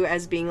to you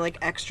as being like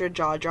extra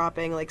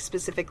jaw-dropping, like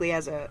specifically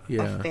as a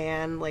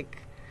fan? Like,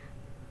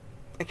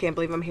 I can't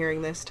believe I'm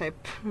hearing this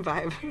type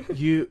vibe.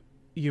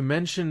 You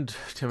mentioned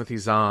Timothy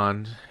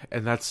Zahn,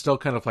 and that's still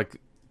kind of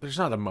like, there's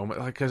not a moment,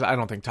 like, because I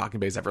don't think Talking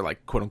Bay's ever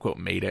like quote unquote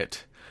made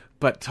it,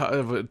 but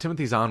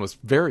Timothy Zahn was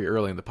very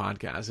early in the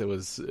podcast. It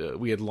was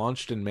we had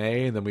launched in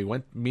May, and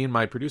then me and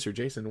my producer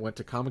Jason went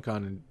to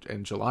Comic-Con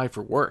in July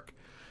for work.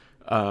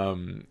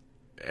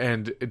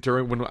 And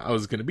during when I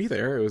was going to be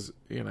there, it was,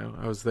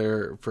 I was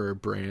there for a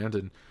brand,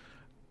 and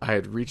I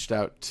had reached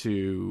out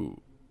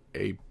to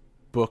a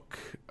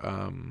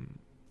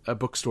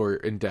bookstore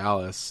in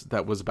Dallas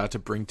that was about to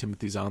bring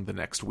Timothy Zahn the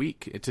next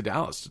week to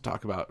Dallas to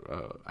talk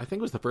about, I think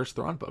it was the first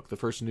Thrawn book, the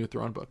first new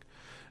Thrawn book.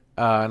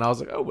 And I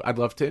was like, oh, I'd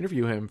love to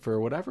interview him for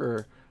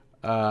whatever,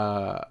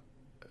 to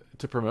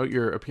promote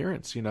your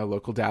appearance,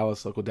 local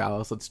Dallas,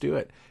 let's do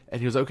it. And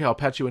he was, okay, I'll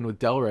patch you in with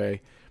Del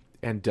Rey.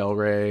 And Del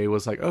Rey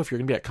was like, oh, if you're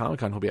going to be at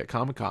Comic-Con, he'll be at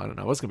Comic-Con. And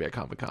I was going to be at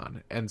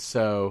Comic-Con. And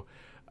so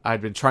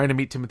I'd been trying to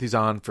meet Timothy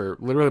Zahn for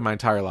literally my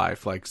entire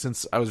life. Like,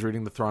 since I was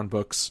reading the Thrawn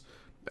books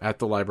at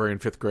the library in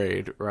 5th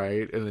grade,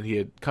 right? And then he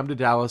had come to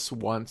Dallas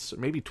once,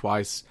 maybe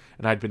twice,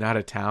 and I'd been out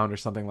of town or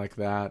something like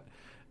that.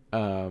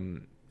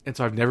 And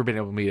so I've never been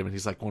able to meet him. And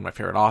he's like one of my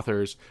favorite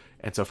authors.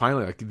 And so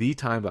finally, like the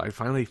time that I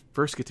finally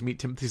first get to meet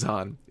Timothy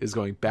Zahn is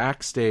going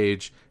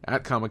backstage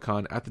at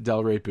Comic-Con at the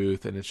Del Rey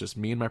booth. And it's just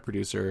me and my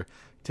producer,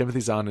 Timothy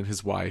Zahn, and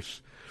his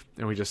wife.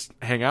 And we just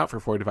hang out for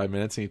 45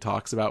 minutes, and he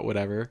talks about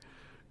whatever.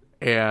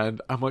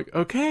 And I'm like,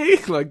 okay,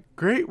 like,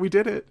 great, we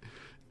did it.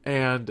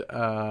 And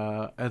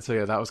so,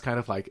 yeah, that was kind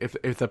of like,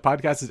 if the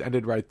podcast has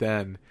ended right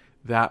then,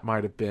 that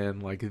might have been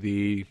like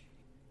the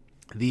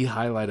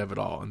highlight of it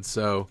all. And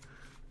so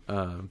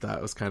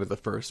that was kind of the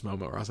first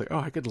moment where I was like, oh,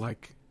 I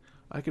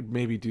could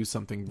maybe do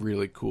something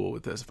really cool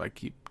with this if I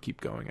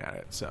keep going at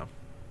it. So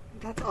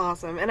that's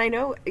awesome. And I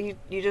know you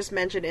just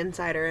mentioned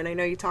Insider, and I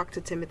know you talked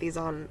to Timothy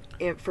Zahn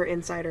for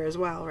Insider as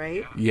well,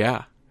 right?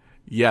 Yeah,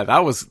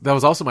 that was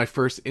also my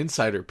first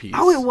Insider piece.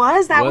 Oh, it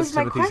was? That was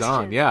my Timothy question.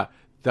 Zahn. Yeah,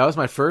 that was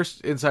my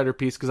first Insider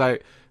piece, because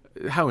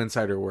how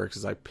Insider works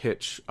is I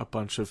pitch a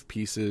bunch of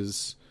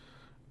pieces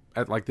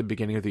at like the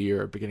beginning of the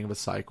year, beginning of a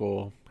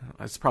cycle.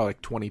 It's probably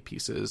like 20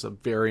 pieces of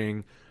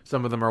varying.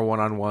 Some of them are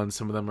one-on-one,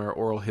 some of them are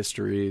oral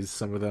histories,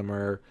 some of them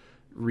are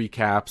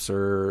recaps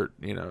or,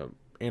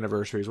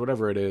 anniversaries,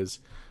 whatever it is.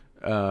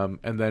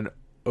 And then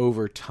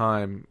over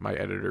time, my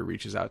editor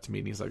reaches out to me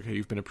and he's like, hey,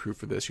 you've been approved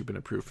for this, you've been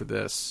approved for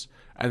this.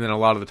 And then a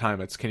lot of the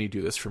time it's, can you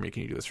do this for me?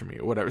 Can you do this for me?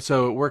 Or whatever.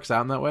 So it works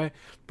out in that way.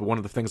 But one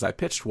of the things I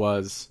pitched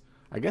was,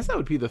 I guess that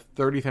would be the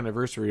 30th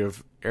anniversary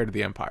of Heir to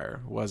the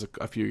Empire, was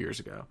a few years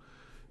ago.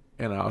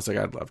 And I was like,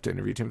 I'd love to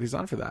interview Timothy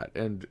Zahn for that.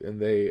 And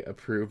they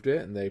approved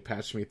it, and they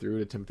patched me through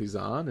to Timothy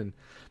Zahn. And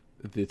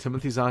the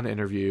Timothy Zahn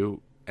interview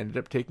ended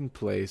up taking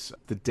place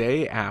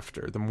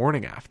the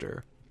morning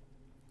after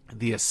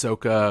the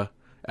Ahsoka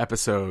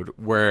episode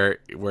where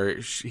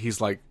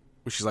she's like,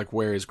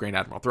 where is Grand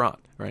Admiral Thrawn,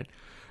 right?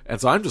 And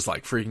so I'm just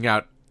like freaking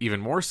out even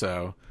more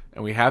so,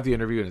 and we have the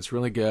interview, and it's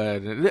really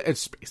good, and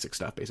it's basic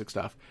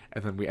stuff.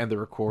 And then we end the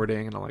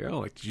recording, and I'm like, oh,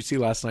 like, did you see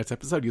last night's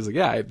episode? He's like,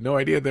 yeah, I had no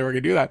idea they were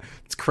gonna do that.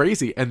 It's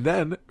crazy. And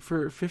then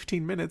for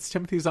 15 minutes,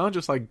 Timothy Zahn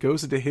just like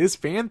goes into his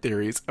fan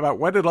theories about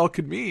what it all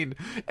could mean,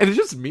 and it's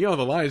just me on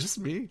the line. It's just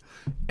me,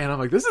 and I'm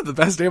like, this is the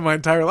best day of my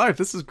entire life.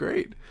 This is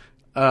great.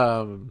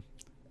 And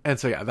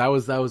so yeah, that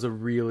was a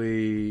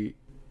really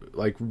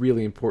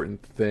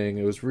important thing.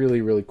 It was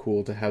really, really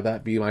cool to have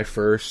that be my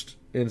first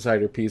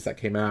insider piece that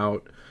came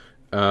out.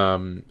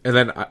 And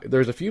then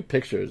there's a few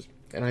pictures,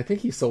 and I think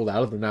he sold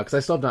out of them now,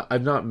 because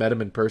I've not met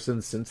him in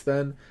person since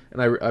then,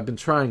 and I've been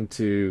trying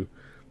to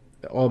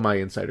all my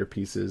insider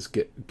pieces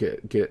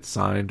get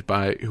signed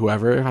by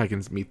whoever, if I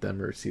can meet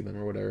them or see them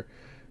or whatever.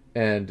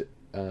 And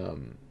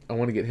I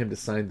want to get him to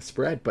sign the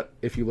spread, but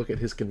if you look at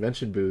his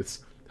convention booths,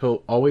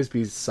 he'll always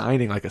be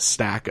signing like a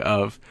stack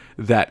of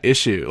that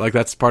issue. Like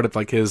that's part of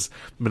like his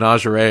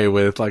menagerie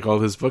with like all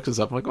his books and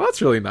stuff. I'm like, well,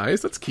 that's really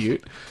nice. That's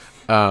cute.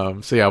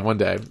 So yeah, one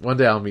day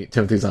I'll meet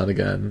Timothy Zahn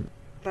again.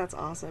 That's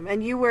awesome.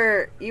 And you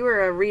were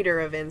a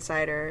reader of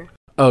Insider.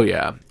 Oh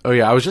yeah.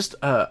 I was just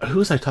who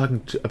was I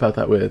talking about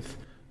that with?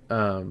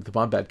 The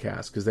Bombad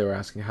cast, because they were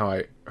asking how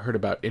I heard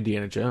about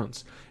Indiana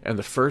Jones. And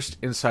the first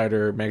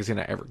Insider magazine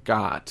I ever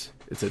got,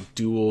 it's a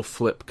dual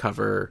flip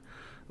cover.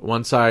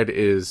 One side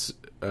is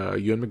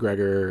Ewan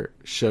McGregor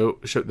show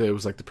that it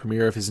was like the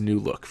premiere of his new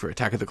look for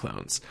Attack of the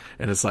Clones,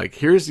 and it's like,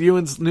 here's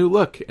Ewan's new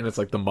look, and it's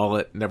like the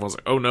mullet, and everyone's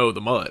like, oh no, the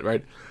mullet,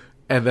 right?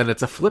 And then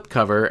it's a flip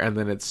cover, and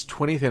then it's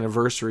 20th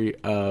anniversary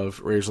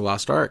of Raiders of the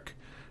Lost Ark.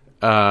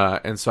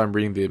 And so I'm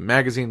reading the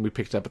magazine we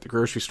picked up at the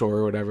grocery store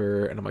or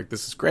whatever, and I'm like,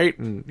 this is great,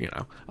 and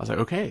I was like,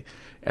 okay.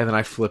 And then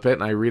I flip it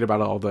and I read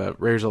about all the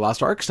Raiders of the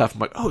Lost Ark stuff. I'm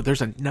like, oh,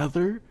 there's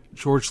another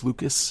George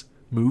Lucas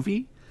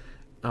movie.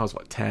 I was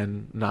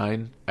 10,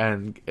 9,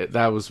 and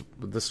that was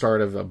the start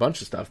of a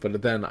bunch of stuff.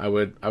 But then I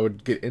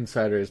would get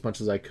Insider as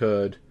much as I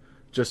could,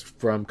 just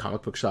from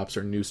comic book shops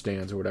or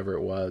newsstands or whatever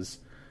it was.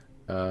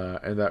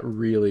 And that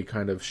really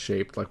kind of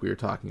shaped, like we were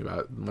talking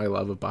about, my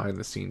love of behind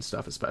the scenes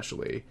stuff,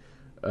 especially.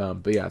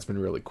 But yeah, it's been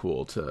really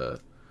cool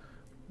to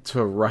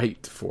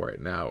write for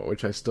it now,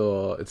 which it's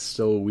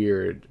still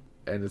weird,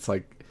 and it's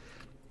like,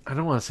 I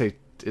don't want to say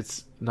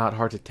it's not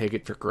hard to take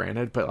it for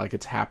granted, but like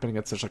it's happening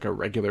at such like a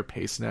regular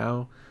pace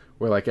now,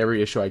 where like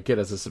every issue I get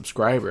as a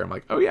subscriber, I'm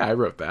like, oh yeah, I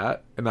wrote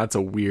that, and it's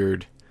a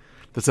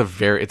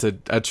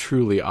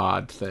truly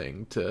odd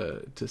thing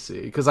to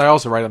see, because I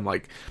also write them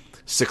like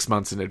 6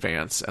 months in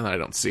advance, and I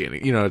don't see any,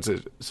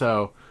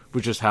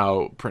 which is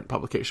how print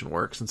publication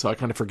works. And so I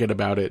kind of forget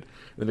about it.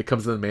 And then it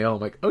comes in the mail. I'm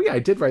like, oh yeah, I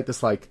did write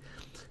this like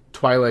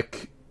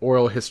Twi'lek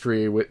oral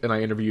history and I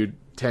interviewed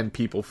 10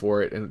 people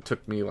for it, and it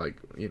took me like,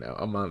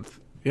 a month.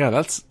 Yeah,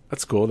 that's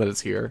cool that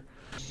it's here.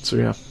 So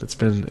yeah, it's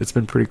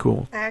been pretty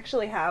cool. I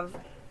actually have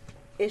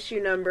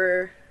issue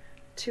number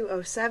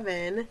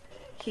 207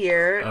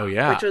 here. Oh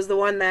yeah. Which was the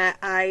one that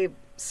I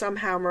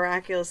somehow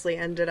miraculously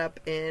ended up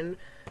in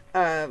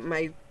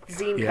my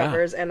zine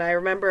covers. And I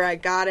remember I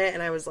got it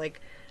and I was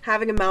like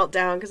having a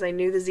meltdown because I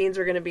knew the zines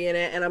were going to be in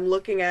it, and I'm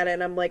looking at it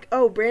and I'm like,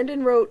 oh,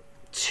 Brandon wrote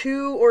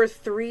 2 or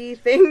 3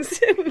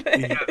 things in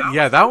this.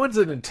 Yeah, that one's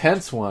an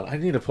intense one. I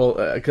need to pull,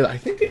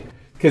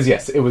 because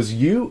yes, it was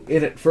you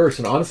in it first,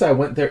 and honestly I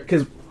went there,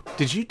 because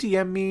did you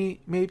DM me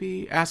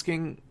maybe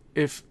asking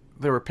if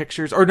there were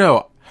pictures, or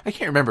no, I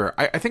can't remember.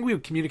 I think we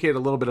communicated a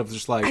little bit of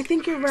just like, I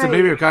think you're right. So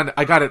maybe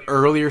I got it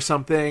early or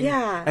something.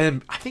 Yeah.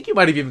 And I think you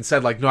might have even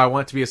said like, no, I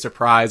want it to be a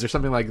surprise or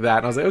something like that.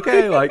 And I was like,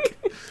 okay, like,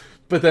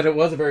 but then it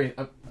was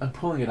I'm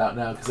pulling it out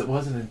now because it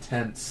was an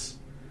intense,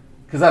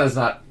 because that has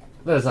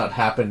not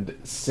happened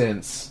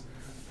since,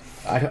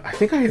 I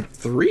think I had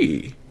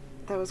 3.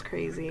 That was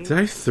crazy. Did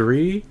I have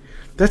 3?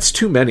 That's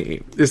too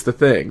many, is the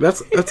thing.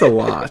 That's a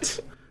lot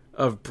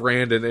of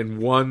Brandon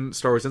in one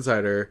Star Wars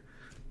Insider.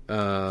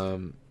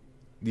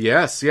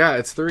 Yes, yeah,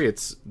 it's 3.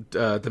 It's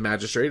The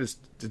Magistrate, it's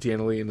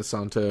Deanna Lee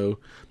Inosanto,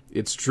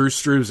 it's Drew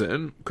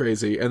Struzan,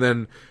 crazy, and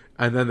then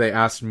they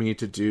asked me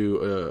to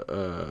do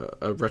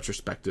a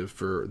retrospective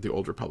for the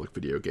Old Republic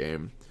video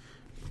game,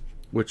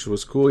 which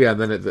was cool. Yeah,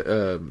 and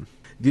then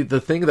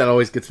the thing that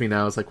always gets me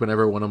now is like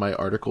whenever one of my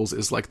articles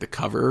is like the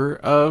cover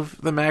of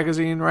the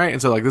magazine, right?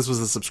 And so like this was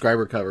the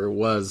subscriber cover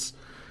was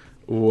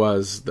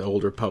the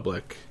Old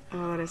Republic.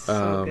 Oh, that is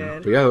so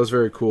good. But yeah, that was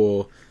very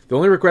cool. The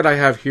only regret I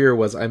have here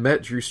was I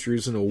met Drew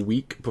Struzan a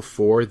week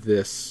before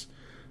this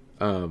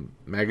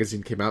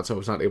magazine came out, so I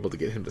was not able to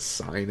get him to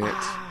sign it.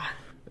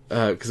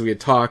 Because we had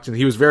talked, and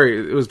it was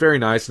very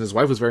nice, and his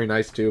wife was very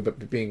nice too,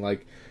 but being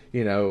like,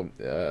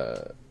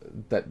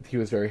 that he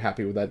was very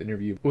happy with that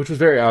interview, which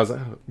was I was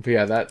like, oh, but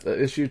yeah, that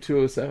issue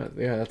 207,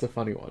 yeah, that's a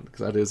funny one, because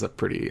that is a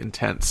pretty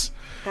intense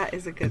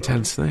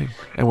thing,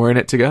 and we're in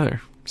it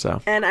together,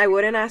 so. And I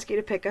wouldn't ask you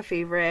to pick a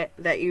favorite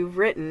that you've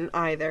written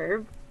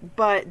either,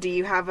 but do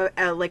you have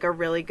a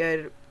really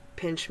good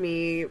pinch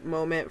me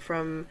moment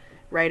from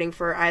writing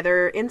for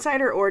either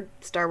Insider or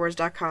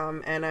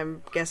StarWars.com, and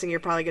I'm guessing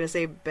you're probably going to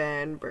say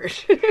Ben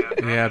Burch.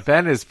 Yeah,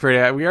 Ben is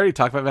pretty. We already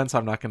talked about Ben, so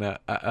I'm not going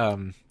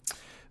to.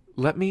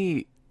 Let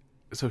me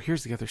so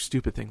here's the other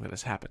stupid thing that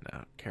has happened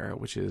now, Kara,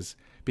 which is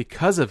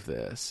because of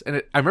this,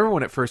 and I remember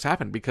when it first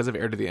happened, because of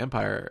Heir to the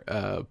Empire,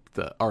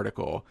 the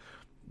article,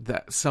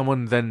 that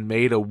someone then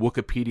made a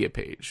Wikipedia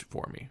page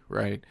for me,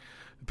 right?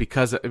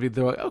 Because I mean,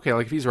 they're like, okay,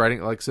 like if he's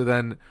writing, like, so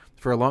then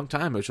for a long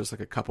time it was just like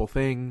a couple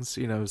things,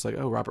 you know, it was like,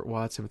 oh, Robert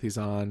Watts, Timothy's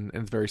on,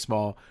 and it's very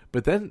small.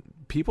 But then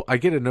I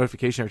get a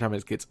notification every time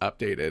it gets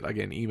updated. I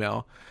get an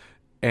email,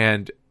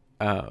 and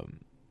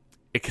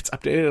it gets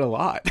updated a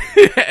lot,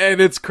 and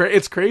it's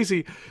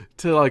crazy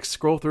to like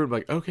scroll through and be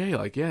like, okay,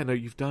 like, yeah, no,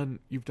 you've done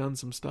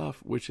some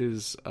stuff, which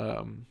is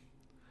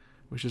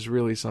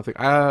really something.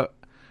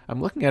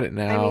 I'm looking at it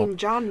now. I mean,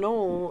 John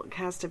Knoll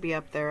has to be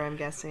up there, I'm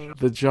guessing.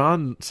 The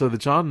John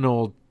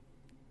Knoll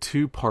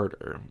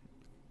 2-parter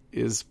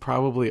is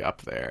probably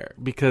up there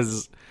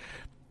because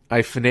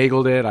I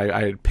finagled it.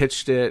 I had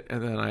pitched it,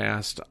 and then I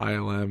asked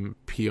ILM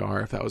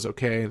PR if that was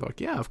okay. They're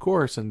like, yeah, of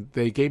course. And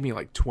they gave me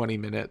like 20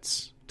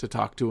 minutes to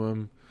talk to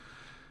him.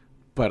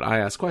 But I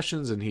asked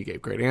questions, and he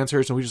gave great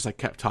answers, and we just like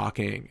kept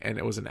talking, and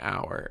it was an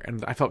hour.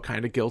 And I felt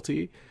kind of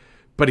guilty.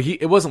 But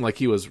it wasn't like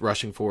he was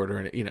rushing forward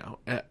or, you know.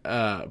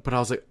 But I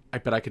was like, I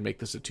bet I can make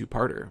this a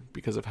 2-parter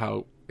because of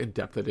how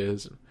in-depth it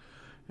is.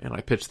 And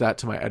I pitched that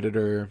to my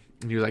editor,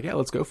 and he was like, yeah,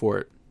 let's go for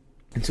it.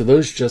 And so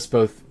those just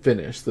both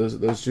finished.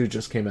 Those two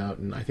just came out,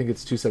 and I think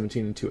it's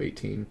 217 and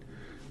 218.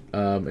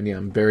 And yeah,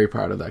 I'm very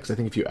proud of that, because I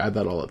think if you add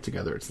that all up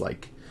together, it's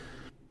like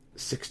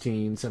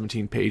 16,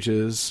 17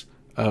 pages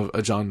of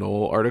a John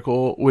Knoll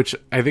article, which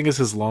I think is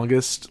his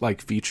longest like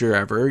feature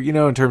ever, you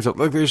know, in terms of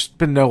like, there's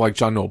been no like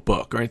John Knoll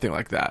book or anything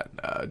like that,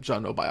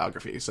 John Knoll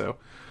biography. So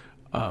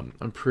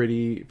I'm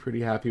pretty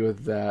happy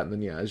with that. And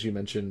then, yeah, as you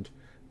mentioned,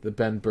 the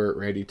Ben Burt,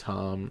 Randy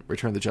Tom,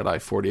 Return of the Jedi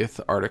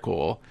 40th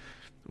article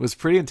was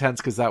pretty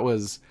intense, because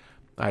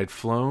I had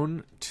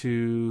flown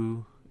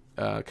to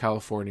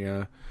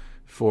California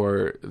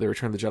for the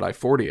Return of the Jedi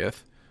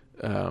 40th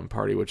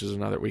party, which is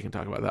another, we can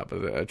talk about that,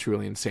 but a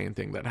truly insane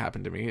thing that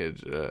happened to me.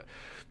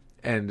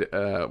 And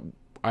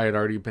I had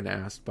already been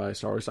asked by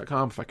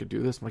StarWars.com if I could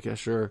do this. I'm like, yeah,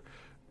 sure.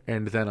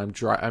 And then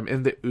I'm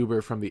in the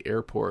Uber from the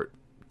airport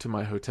to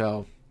my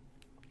hotel,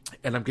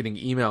 and I'm getting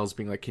emails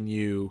being like, can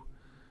you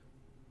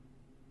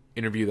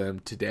interview them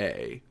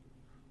today?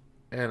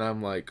 And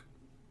I'm like,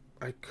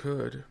 I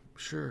could,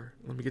 sure,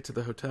 let me get to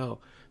the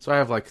hotel. So I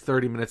have like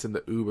 30 minutes in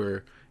the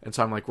Uber, and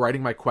so I'm like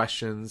writing my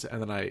questions,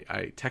 and then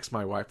I text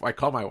my wife. I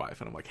call my wife,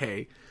 and I'm like,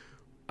 hey,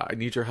 I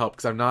need your help,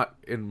 because I'm not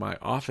in my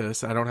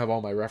office. I don't have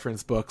all my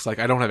reference books. Like,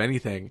 I don't have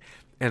anything.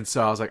 And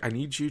so I was like, I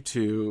need you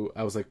to,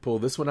 I was like, pull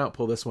this one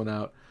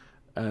out,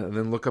 and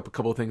then look up a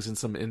couple of things in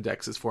some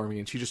indexes for me.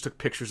 And she just took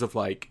pictures of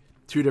like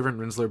 2 different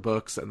Rinsler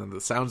books, and then the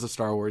Sounds of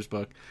Star Wars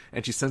book,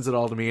 and she sends it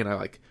all to me, and I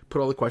like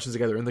put all the questions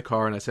together in the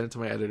car, and I send it to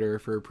my editor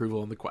for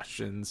approval on the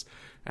questions.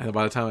 And then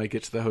by the time I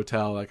get to the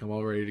hotel, like, I'm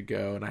all ready to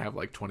go, and I have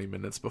like 20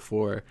 minutes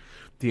before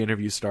the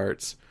interview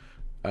starts.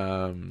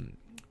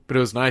 But it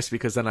was nice,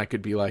 because then I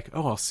could be like,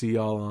 oh, I'll see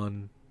y'all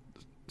on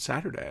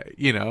Saturday,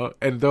 you know?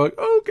 And they're like,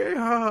 okay,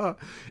 ha.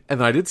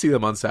 And then I did see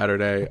them on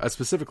Saturday.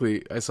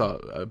 Specifically, I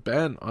saw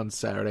Ben on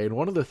Saturday, and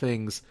one of the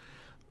things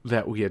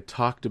that we had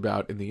talked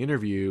about in the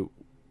interview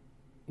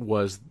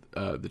was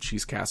the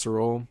cheese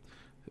casserole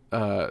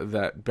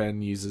that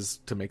Ben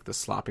uses to make the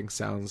slopping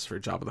sounds for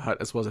Jabba the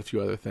Hutt, as well as a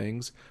few other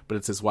things. But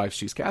it's his wife's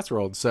cheese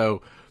casserole. And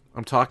so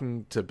I'm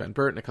talking to Ben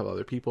Burt and a couple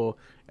other people,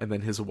 and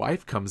then his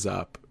wife comes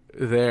up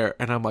there,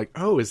 and I'm like,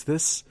 oh, is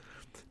this,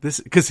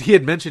 because he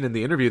had mentioned in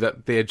the interview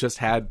that they had just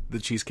had the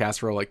cheese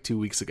casserole like 2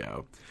 weeks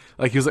ago.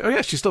 Like, he was like, oh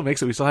yeah, she still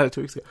makes it, we still had it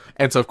 2 weeks ago.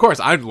 And so of course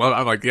I'm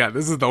like, yeah,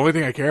 this is the only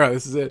thing I care about,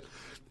 this is it.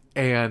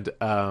 And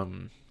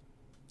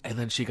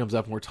then she comes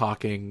up, and we're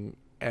talking,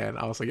 and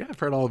I was like, yeah, I've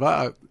heard all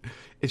about it.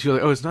 And she was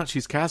like, oh, it's not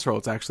cheese casserole,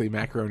 it's actually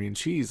macaroni and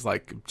cheese,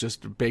 like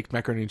just baked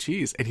macaroni and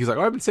cheese. And he's like,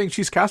 oh, I've been saying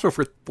cheese casserole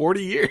for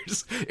 40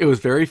 years. It was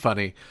very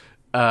funny.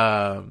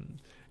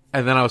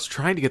 And then I was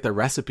trying to get the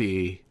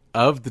recipe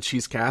of the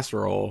cheese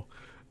casserole,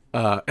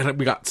 and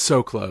we got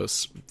so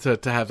close to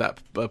have that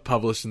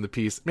published in the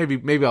piece.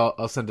 Maybe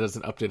I'll send it as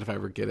an update if I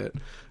ever get it.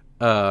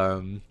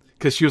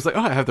 Because she was like,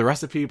 oh, I have the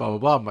recipe, blah, blah,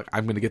 blah. I'm like,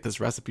 I'm going to get this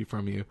recipe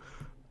from you.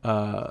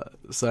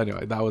 So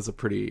anyway, that was a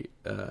pretty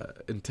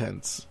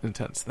intense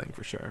thing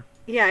for sure.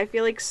 Yeah, I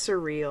feel like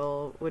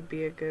surreal would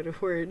be a good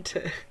word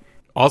to...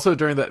 Also,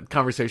 during that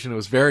conversation, it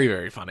was very,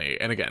 very funny.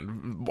 And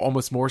again,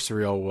 almost more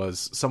surreal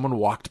was someone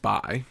walked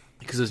by,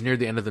 because it was near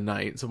the end of the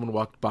night. Someone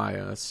walked by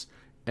us,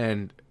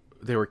 and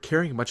they were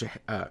carrying a bunch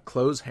of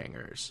clothes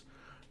hangers,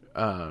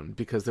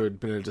 because there had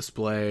been a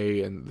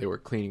display, and they were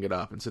cleaning it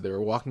up. And so they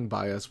were walking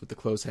by us with the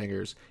clothes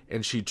hangers,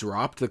 and she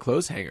dropped the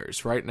clothes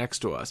hangers right next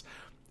to us.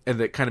 And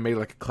that kind of made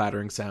like a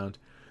clattering sound.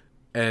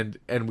 And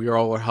we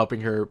all were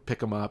helping her pick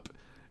them up.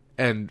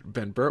 And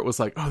Ben Burt was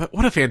like, "Oh,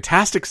 what a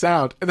fantastic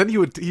sound!" And then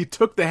he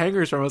took the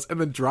hangers from us and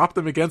then dropped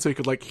them again so he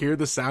could like hear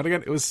the sound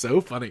again. It was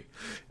so funny,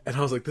 and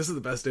I was like, "This is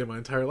the best day of my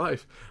entire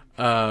life."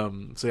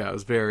 So yeah, it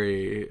was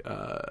very.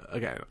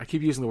 Again, I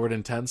keep using the word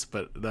intense,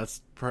 but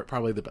that's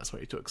probably the best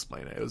way to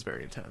explain it. It was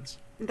very intense.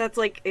 That's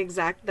like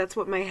that's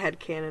what my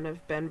headcanon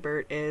of Ben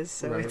Burt is.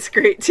 So Right. It's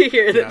great to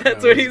hear that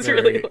that's what he's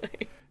really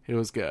like. It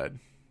was good.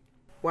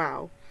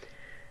 Wow.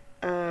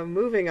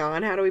 Moving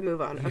on. How do we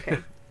move on? Okay.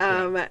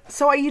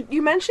 So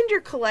you mentioned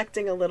you're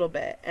collecting a little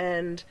bit,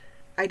 and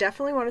I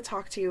definitely want to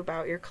talk to you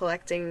about your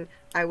collecting.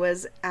 I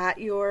was at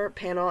your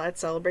panel at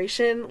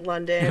Celebration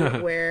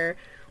London where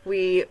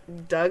we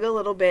dug a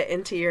little bit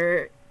into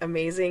your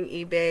amazing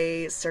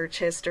eBay search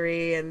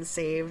history and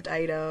saved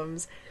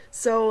items.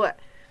 So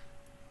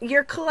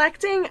you're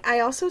collecting, I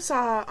also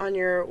saw on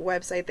your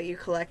website that you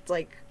collect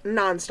like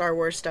non-Star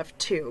Wars stuff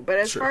too. But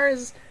as far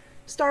as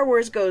Star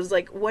Wars goes,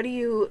 like what do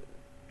you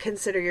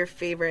consider your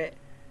favorite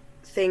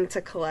thing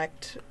to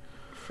collect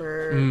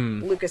for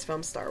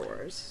Lucasfilm Star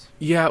Wars?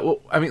 Yeah, well,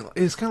 I mean,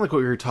 it's kind of like what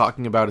we were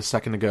talking about a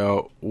second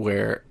ago,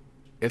 where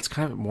it's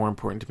kind of more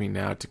important to me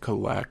now to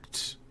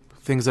collect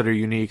things that are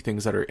unique,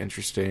 things that are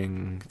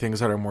interesting, things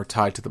that are more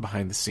tied to the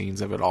behind the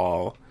scenes of it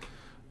all,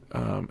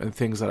 and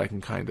things that I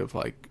can kind of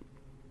like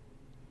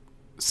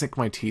sink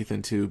my teeth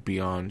into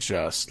beyond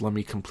just let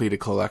me complete a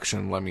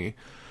collection,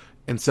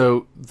 and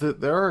so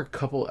there are a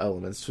couple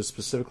elements to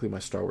specifically my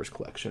Star Wars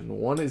collection.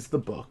 One is the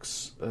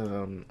books.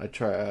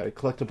 I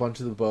collect a bunch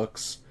of the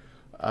books.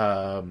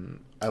 I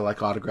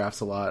like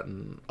autographs a lot,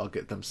 and I'll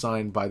get them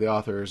signed by the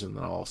authors, and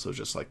then I'll also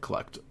just like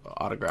collect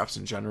autographs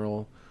in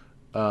general.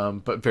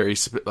 But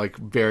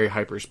very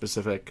hyper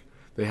specific.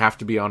 They have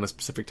to be on a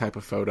specific type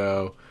of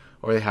photo,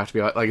 or they have to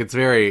be like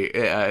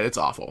it's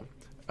awful.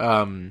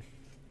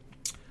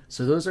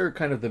 So those are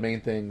kind of the main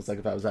things. Like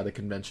if I was at a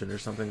convention or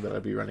something that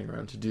I'd be running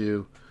around to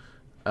do.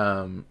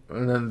 And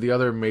then the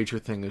other major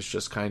thing is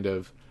just kind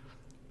of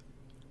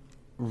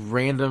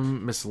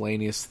random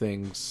miscellaneous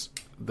things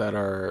that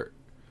are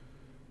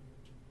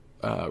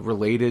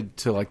related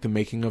to like the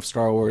making of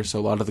Star Wars. So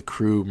a lot of the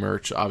crew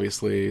merch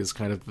obviously is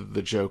kind of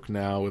the joke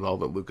now with all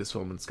the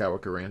Lucasfilm and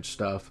Skywalker Ranch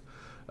stuff.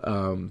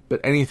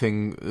 But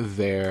anything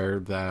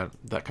there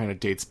that kind of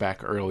dates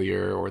back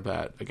earlier, or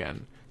that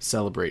again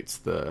celebrates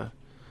the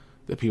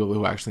people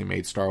who actually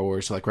made Star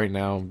Wars. So like right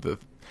now,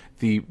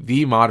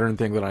 the modern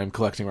thing that I'm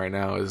collecting right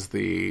now is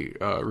the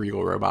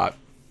Regal Robot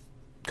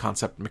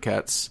concept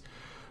maquettes,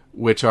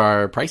 which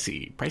are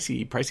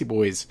pricey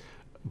boys,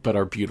 but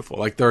are beautiful.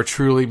 Like they're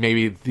truly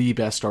maybe the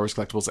best Star Wars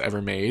collectibles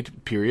ever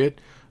made,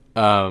 period.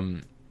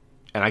 And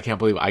I can't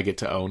believe I get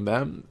to own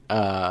them.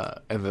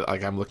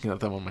 Like I'm looking at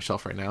them on my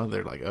shelf right now.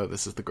 They're like, oh,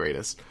 this is the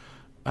greatest.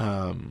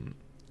 And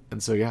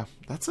so yeah,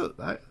 that's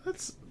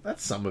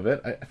some of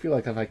it. I feel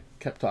like if I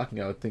kept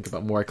talking, I would think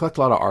about more. I collect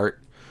a lot of art.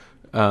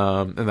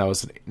 And that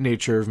was the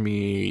nature of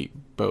me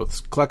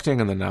both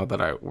collecting and then now that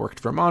I worked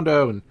for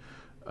Mondo, and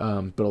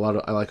but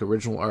I like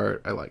original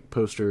art. I like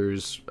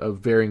posters of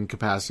varying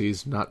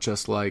capacities, not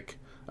just like,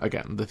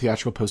 again, the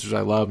theatrical posters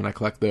I love and I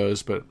collect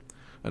those, but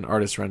an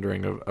artist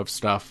rendering of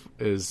stuff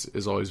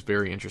is always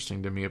very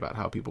interesting to me about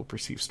how people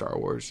perceive Star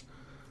Wars.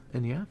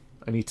 And yeah,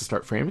 I need to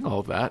start framing all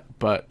of that,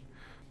 but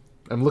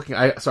I'm looking,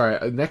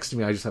 next to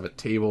me I just have a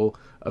table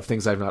of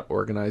things I've not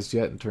organized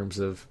yet in terms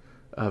of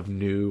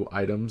new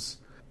items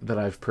that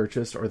I've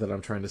purchased or that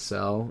I'm trying to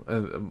sell.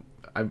 And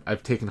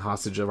I've taken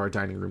hostage of our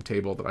dining room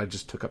table that I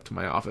just took up to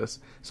my office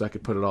so I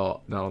could put it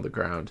all not on the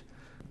ground.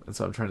 And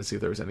so I'm trying to see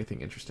if there was anything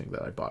interesting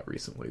that I bought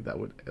recently that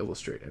would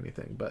illustrate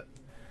anything. But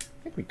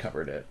I think we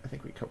covered it. I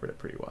think we covered it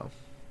pretty well.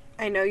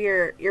 I know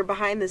your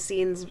behind the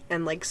scenes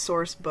and like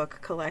source book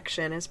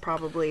collection is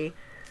probably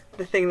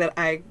the thing that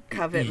I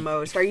covet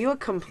most. Are you a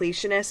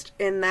completionist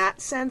in that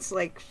sense,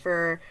 like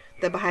for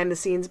the behind the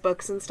scenes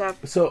books and stuff?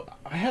 So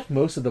I have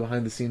most of the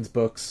behind the scenes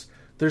books.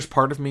 There's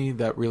part of me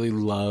that really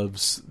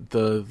loves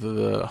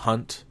the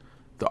hunt,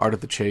 the art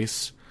of the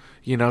chase,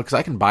 because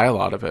I can buy a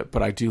lot of it,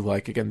 but I do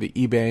like, again, the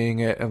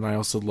eBaying it, and I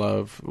also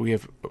love,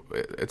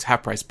 it's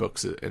half price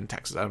books in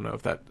Texas. I don't know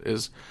if that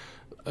is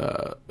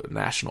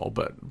national,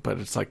 but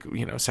it's like,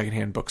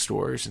 secondhand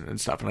bookstores and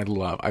stuff, and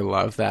I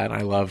love that, and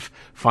I love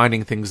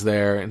finding things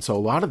there. And so a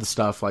lot of the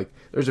stuff, like,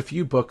 there's a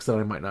few books that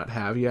I might not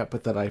have yet,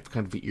 but that I've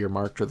kind of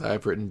earmarked or that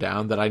I've written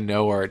down that I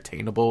know are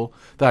attainable,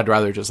 that I'd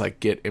rather just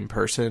like get in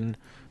person.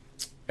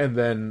 And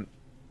then,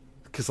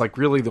 because like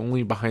really the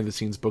only behind the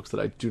scenes books that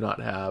I do not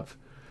have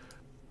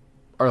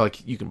are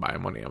like, you can buy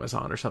them on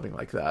Amazon or something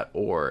like that,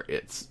 or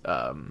it's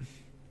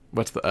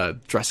what's the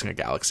Dressing a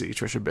Galaxy,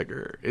 Trisha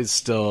Bigger is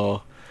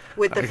still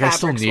with the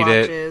fabric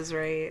swatches,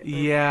 right?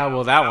 Yeah,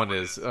 well that one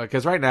is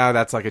because right now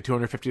that's like a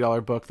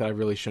 $250 book that I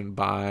really shouldn't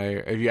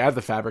buy. If you add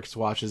the fabric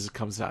swatches, it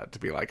comes out to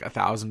be like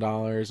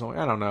 $1,000.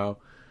 I don't know.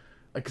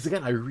 Because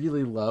again, I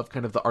really love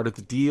kind of the art of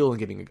the deal and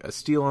getting a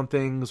steal on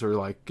things, or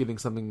like getting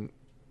something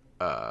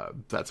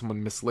that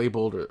someone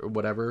mislabeled or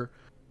whatever.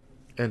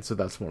 And so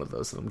that's one of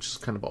those that I'm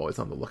just kind of always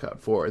on the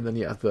lookout for. And then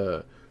yeah,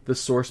 the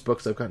source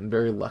books, I've gotten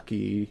very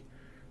lucky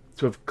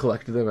to have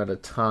collected them at a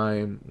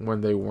time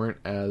when they weren't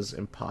as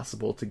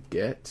impossible to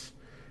get.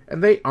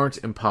 And they aren't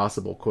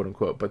impossible, quote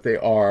unquote, but they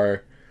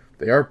are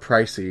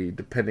pricey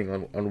depending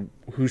on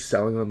who's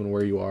selling them and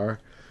where you are.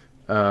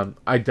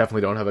 I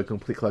definitely don't have a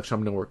complete collection.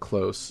 I'm nowhere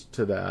close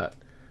to that.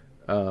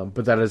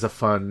 But that is a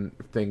fun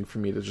thing for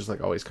me to just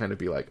like always kind of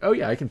be like, oh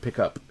yeah, I can pick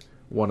up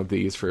one of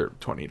these for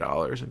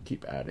 $20 and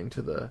keep adding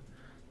to the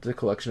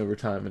collection over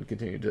time and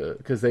continue to,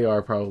 because they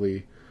are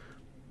probably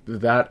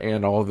that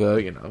and all the,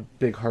 you know,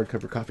 big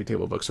hardcover coffee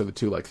table books are the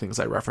two like things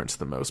I reference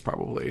the most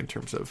probably in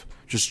terms of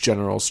just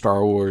general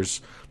Star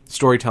Wars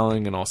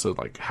storytelling and also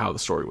like how the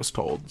story was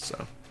told.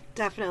 So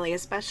definitely,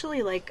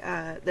 especially like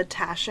the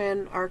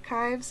Taschen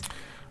archives.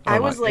 I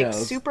was like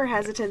super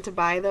hesitant to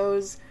buy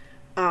those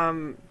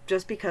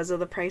just because of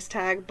the price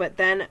tag, but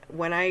then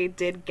when I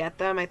did get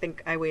them, I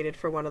think I waited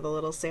for one of the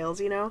little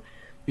sales, you know,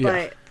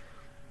 but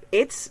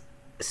it's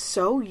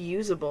so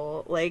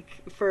usable, like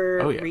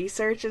for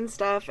research and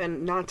stuff,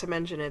 and not to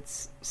mention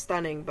it's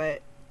stunning.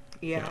 But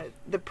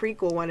the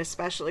prequel one,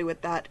 especially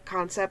with that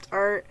concept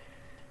art,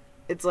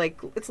 it's like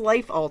it's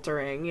life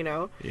altering, you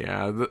know.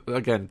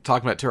 Again,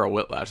 talking about Tara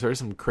Whitlatch, there's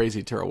some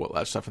crazy Tara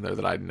Whitlatch stuff in there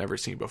that I'd never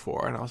seen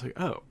before, and I was like,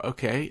 oh,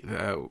 okay,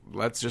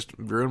 let's just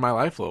ruin my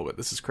life a little bit.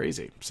 This is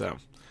crazy.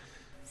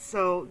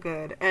 So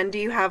good. And do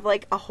you have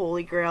like a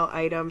holy grail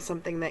item,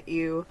 something that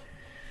you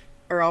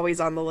are always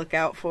on the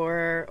lookout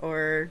for,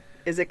 or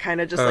is it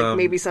kind of just like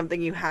maybe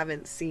something you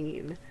haven't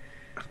seen?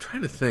 I'm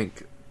trying to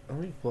think.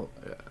 I'm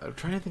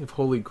trying to think of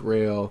Holy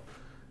Grail.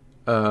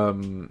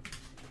 Because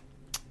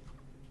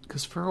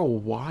for a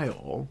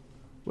while,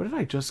 what did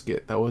I just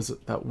get? That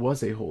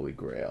was a Holy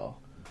Grail.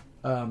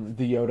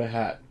 The Yoda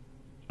hat,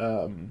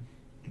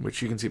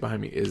 which you can see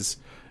behind me,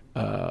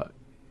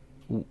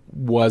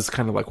 was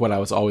kind of like what I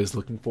was always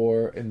looking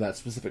for in that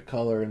specific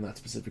color in that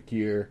specific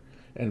year.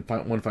 And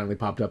one finally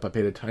popped up. I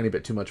paid a tiny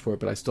bit too much for it,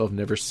 but I still have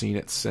never seen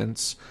it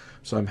since.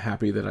 So I'm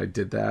happy that I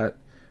did that.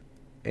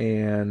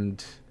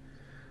 And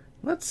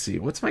let's see,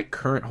 what's my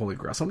current Holy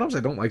Grail? Sometimes I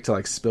don't like to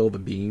like spill the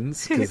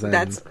beans.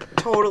 That's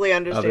totally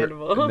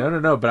understandable.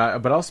 No,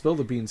 but I'll spill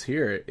the beans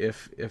here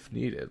if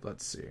needed.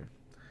 Let's see.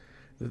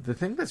 The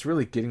thing that's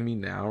really getting me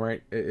now,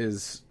 right,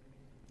 is,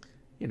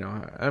 you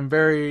know, I'm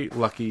very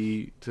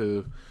lucky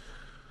to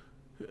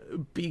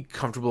be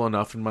comfortable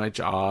enough in my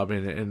job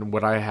and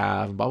what I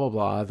have and blah blah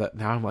blah that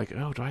now I'm like,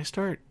 oh, do I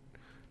start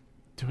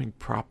doing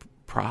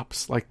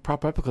props? Like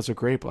prop replicas are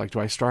great, but like do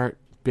I start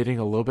bidding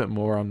a little bit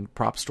more on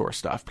prop store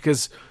stuff?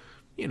 Because,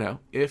 you know,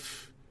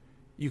 if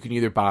you can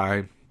either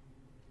buy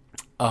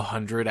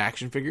 100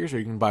 action figures or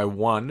you can buy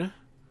one,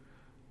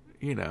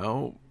 you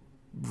know,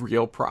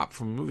 real prop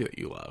from a movie that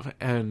you love,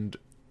 and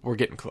we're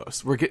getting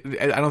close.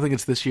 I don't think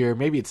it's this year,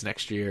 maybe it's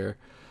next year.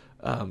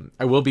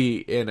 I will be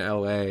in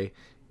LA,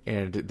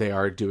 and they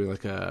are doing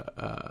like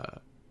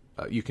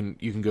you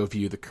can go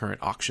view the current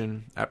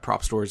auction at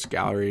Prop Store's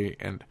gallery,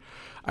 and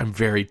I'm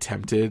very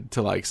tempted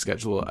to like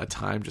schedule a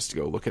time just to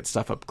go look at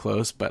stuff up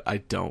close, but I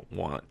don't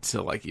want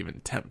to like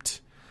even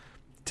tempt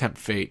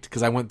fate,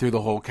 because I went through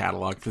the whole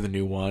catalog for the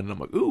new one, and I'm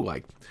like, ooh,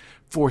 like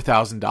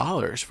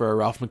 $4,000 for a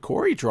Ralph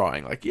McQuarrie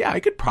drawing. Like, yeah, I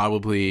could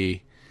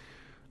probably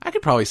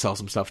sell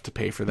some stuff to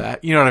pay for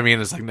that. You know what I mean?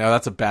 It's like, no,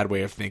 that's a bad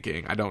way of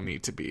thinking. I don't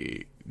need to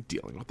be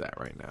dealing with that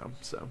right now.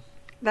 So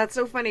that's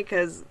so funny,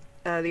 because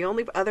the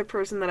only other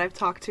person that I've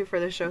talked to for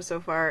the show so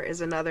far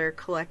is another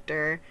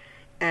collector,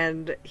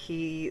 and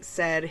he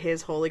said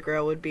his Holy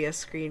Grail would be a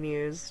screen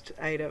used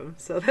item.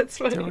 So that's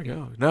funny. There we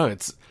go. No,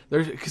 it's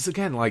there, because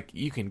again, like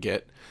you can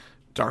get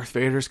Darth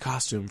Vader's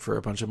costume for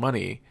a bunch of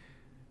money,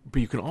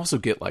 but you can also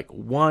get like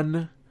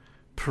one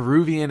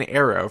Peruvian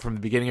arrow from the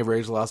beginning of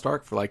Raiders of the Lost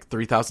Ark for like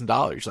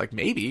 $3,000. Like,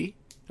 maybe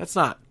that's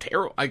not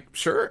terrible. Like,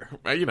 sure,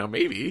 you know,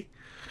 maybe.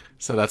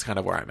 So that's kind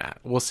of where I'm at.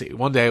 We'll see.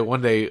 One day,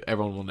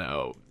 everyone will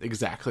know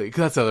exactly. Because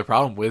that's the other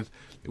problem with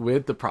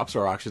the prop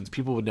store auctions.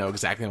 People would know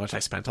exactly how much I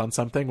spent on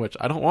something, which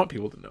I don't want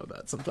people to know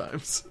that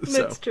sometimes.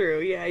 That's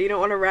true. Yeah, you don't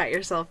want to rat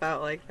yourself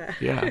out like that.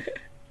 Yeah.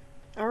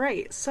 All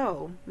right.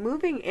 So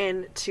moving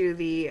into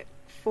the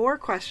 4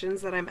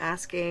 questions that I'm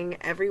asking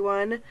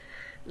everyone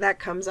that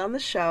comes on the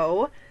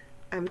show.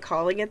 I'm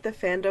calling it the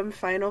Fandom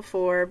Final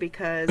 4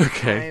 because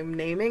I'm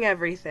naming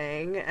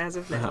everything as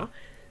of now.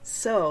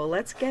 So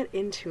let's get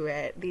into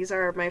it. These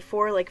are my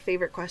 4 like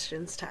favorite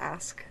questions to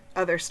ask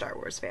other Star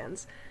Wars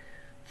fans.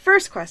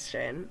 First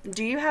question,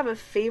 do you have a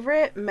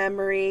favorite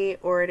memory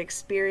or an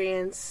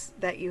experience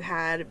that you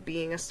had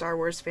being a Star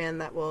Wars fan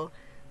that will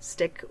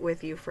stick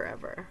with you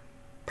forever?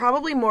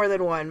 Probably more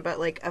than one, but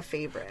like a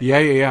favorite.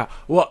 Yeah.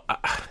 Well,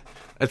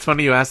 it's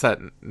funny you ask that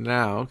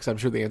now, because I'm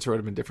sure the answer would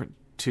have been different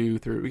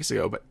 2-3 weeks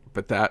ago,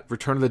 but that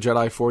Return of the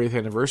Jedi 40th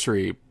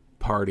anniversary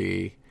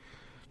party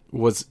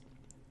was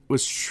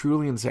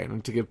truly insane.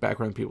 And to give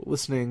background to people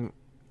listening,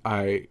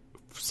 I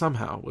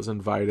somehow was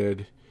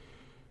invited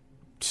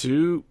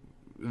to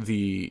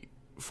the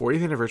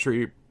 40th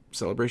anniversary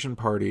celebration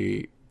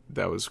party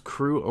that was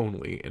crew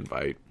only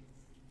invite.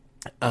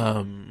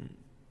 Kind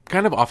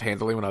of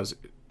offhandedly when I was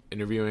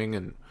interviewing,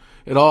 and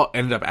it all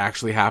ended up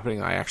actually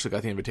happening. I actually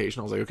got the invitation.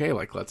 I was like, okay,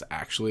 like let's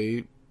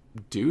actually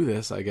do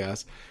this, I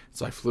guess.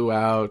 So I flew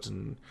out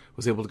and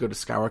was able to go to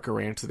Skywalker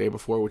Ranch the day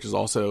before, which is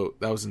also,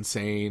 that was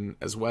insane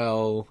as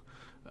well.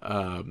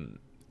 And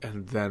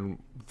then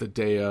the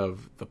day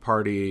of the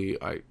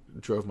party, I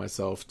drove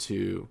myself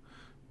to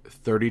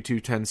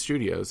 3210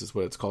 Studios is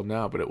what it's called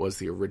now, but it was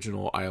the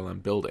original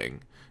ILM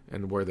building,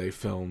 and where they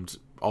filmed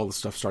all the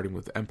stuff starting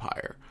with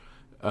Empire,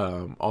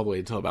 all the way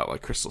until about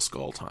like Crystal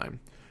Skull time.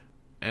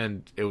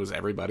 And it was,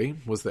 everybody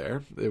was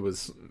there. It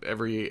was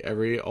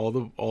all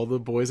the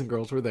boys and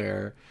girls were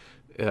there.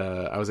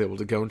 I was able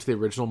to go into the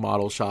original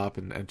model shop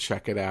and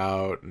check it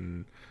out,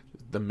 and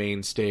the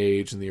main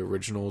stage and the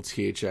original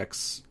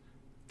THX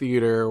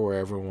theater where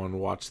everyone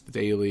watched the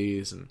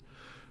dailies, and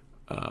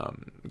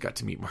got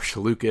to meet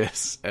Marsha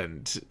Lucas,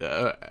 and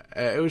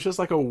it was just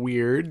like a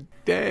weird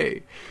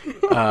day.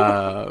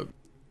 But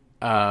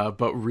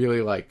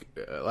really, like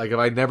if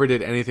I never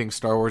did anything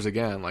Star Wars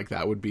again, like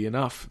that would be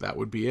enough. That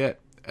would be it.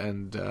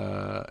 And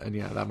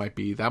yeah, that might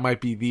be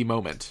the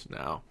moment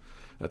now.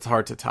 That's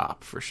hard to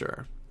top for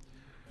sure.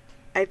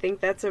 I think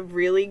that's a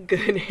really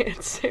good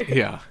answer.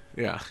 Yeah.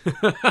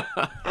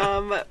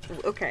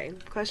 Okay,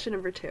 question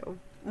number 2.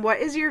 What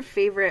is your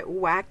favorite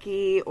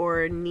wacky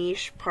or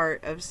niche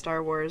part of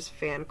Star Wars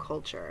fan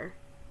culture?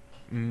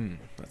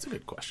 That's a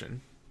good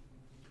question.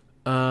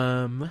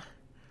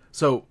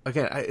 So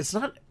again, it's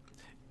not,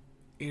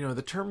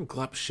 the term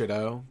glup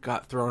shido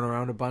got thrown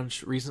around a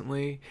bunch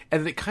recently,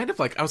 and it kind of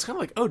like, I was kind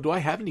of like, oh, do I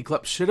have any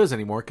glup shidos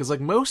anymore? Because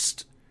like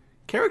most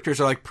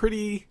characters are like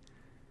pretty,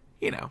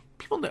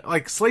 people know,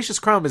 like Salacious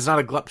Crumb is not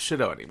a glup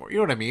shido anymore. You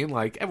know what I mean?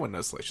 Like everyone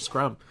knows Salacious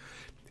Crumb.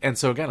 And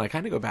so again, I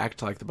kind of go back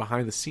to like the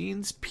behind the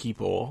scenes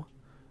people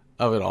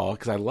of it all,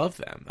 because I love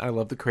them. I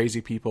love the crazy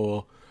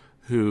people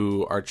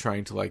who are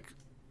trying to like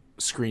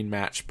screen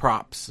match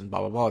props and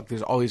blah blah blah.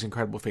 There's all these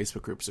incredible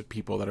Facebook groups of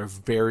people that are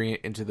very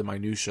into the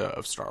minutia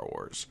of Star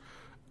Wars,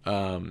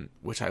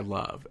 which I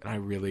love, and I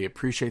really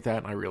appreciate that,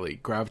 and I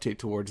really gravitate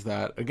towards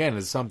that. Again,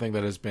 it's something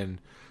that has been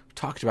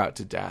talked about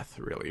to death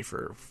really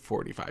for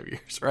 45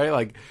 years, right?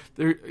 Like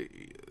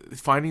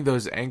finding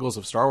those angles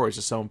of Star Wars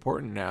is so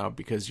important now,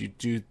 because you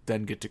do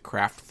then get to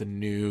craft the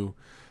new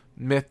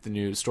myth, the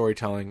new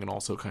storytelling, and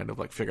also kind of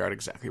like figure out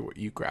exactly what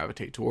you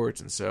gravitate towards.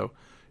 And so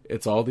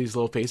it's all these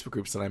little Facebook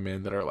groups that I'm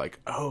in that are like,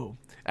 oh,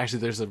 actually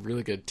there's a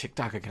really good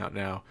TikTok account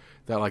now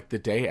that like the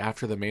day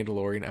after the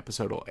Mandalorian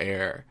episode will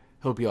air,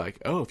 he'll be like,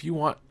 oh, if you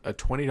want a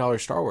 $20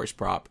 Star Wars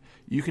prop,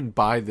 you can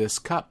buy this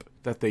cup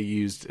that they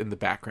used in the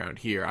background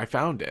here. I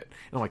found it.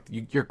 And I'm like,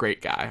 you're a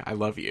great guy. I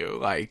love you.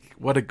 Like,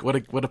 what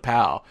a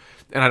pal.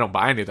 And I don't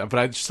buy any of them,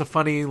 but it's just a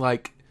funny,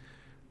 like,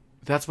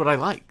 that's what I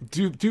like.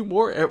 Do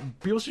more.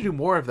 People should do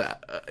more of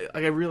that.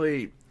 Like, I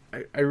really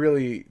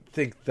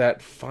think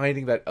that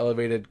finding that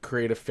elevated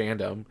creative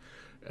fandom,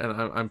 and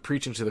I'm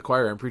preaching to the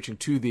choir, I'm preaching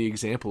to the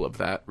example of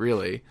that,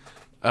 really,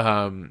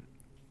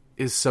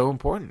 is so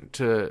important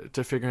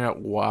to figuring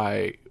out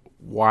why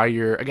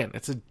you're, again,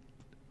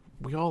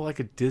 we all like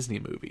a Disney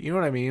movie. You know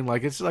what I mean?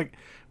 Like, it's like,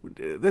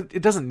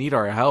 it doesn't need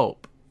our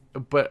help,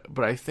 but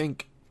I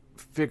think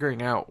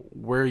figuring out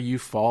where you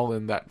fall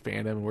in that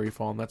fandom and where you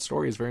fall in that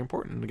story is very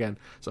important. And again,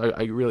 so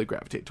I really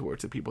gravitate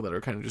towards the people that are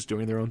kind of just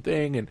doing their own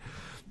thing and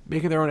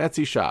making their own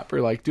Etsy shop,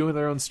 or like doing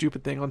their own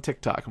stupid thing on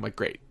TikTok. I'm like,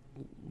 great,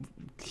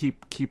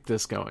 keep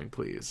this going,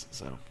 please.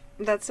 So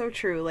that's so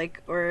true.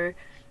 Like, or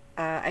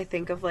I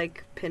think of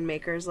like pin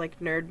makers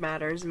like Nerd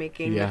Matters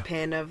making the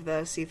pin of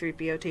the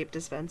C-3PO tape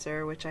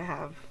dispenser, which I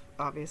have,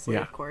 obviously,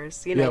 of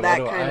course. That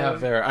kind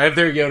of. I have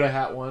their Yoda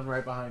hat one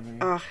right behind me.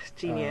 Oh,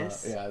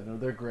 genius! No,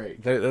 they're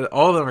great.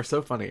 All of them are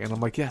so funny, and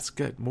I'm like, yes,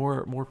 good,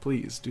 more,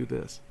 please do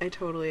this. I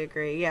totally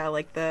agree. Yeah,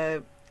 like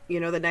the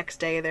next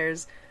day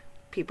there's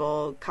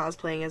people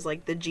cosplaying as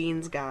like the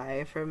jeans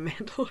guy from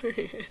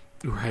Mandalorian.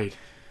 Right.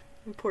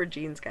 Poor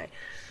jeans guy.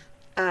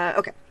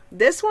 Okay.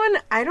 This one,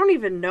 I don't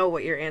even know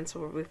what your answer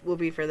will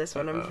be for this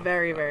one. I'm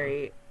very,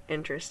 very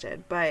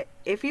interested. But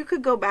if you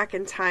could go back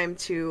in time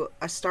to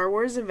a Star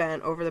Wars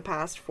event over the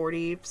past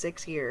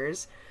 46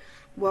 years,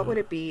 what would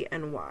it be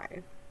and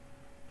why?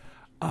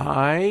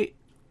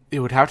 It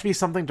would have to be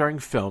something during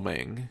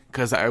filming,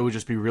 because it would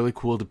just be really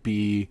cool to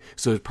be,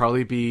 so it'd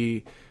probably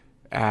be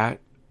at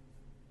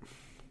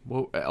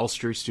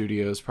Elstree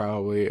Studios,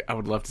 probably. I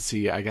would love to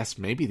see, I guess,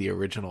 maybe the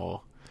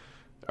original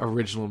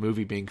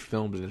movie being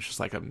filmed, and it's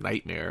just like a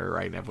nightmare,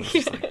 right? And everyone's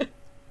just like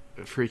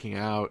freaking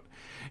out.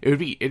 It would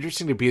be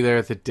interesting to be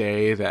there the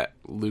day that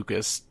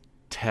Lucas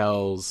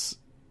tells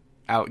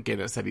Alec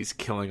Guinness that he's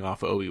killing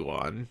off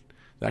Obi-Wan.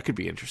 That could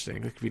be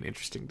interesting. That could be an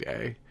interesting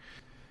day.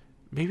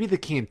 Maybe the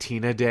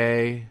Cantina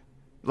day,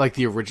 like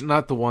the original,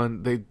 not the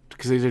one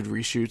because they did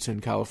reshoots in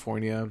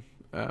California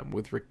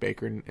with Rick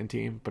Baker and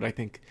team. But I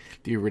think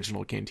the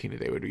original Cantina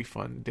day would be a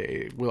fun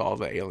day with all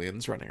the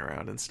aliens running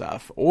around and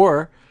stuff,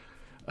 or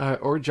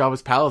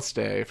Jabba's Palace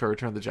Day for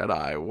Return of the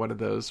Jedi. One of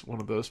those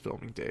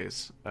filming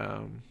days.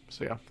 So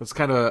yeah, that's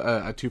kind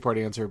of a two-part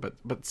answer,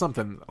 but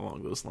something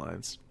along those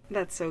lines.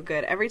 That's so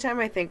good. Every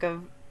time I think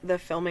of the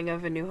filming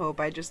of A New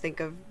Hope, I just think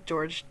of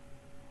George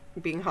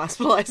being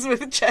hospitalized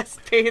with chest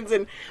pains,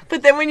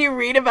 but then when you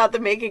read about the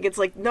making, it's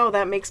like, no,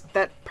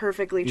 that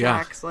perfectly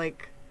tracks.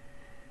 Like,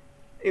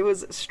 it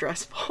was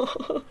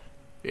stressful.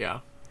 Yeah.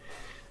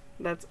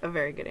 That's a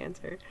very good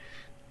answer.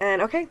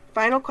 And okay,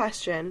 final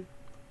question.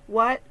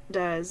 What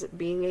does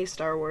being a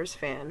Star Wars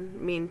fan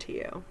mean to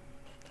you?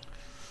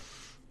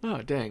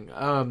 Oh, dang.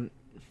 I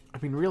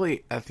mean,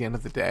 really, at the end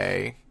of the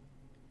day,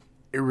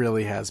 it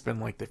really has been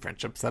like the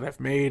friendships that I've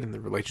made and the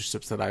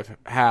relationships that I've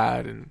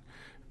had, and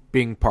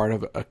being part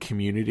of a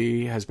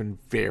community has been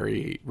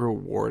very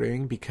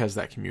rewarding because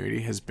that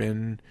community has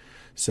been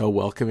so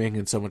welcoming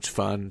and so much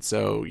fun.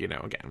 So,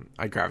 again,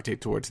 I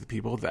gravitate towards the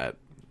people that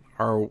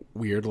are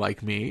weird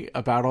like me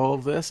about all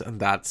of this, and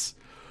that's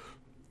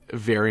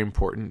very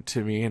important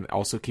to me, and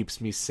also keeps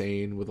me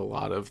sane with a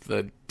lot of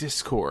the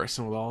discourse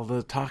and with all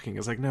the talking.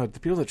 It's like, no, the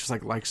people that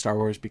just like Star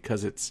Wars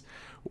because it's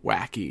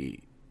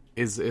wacky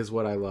is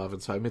what I love.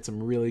 And so I made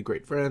some really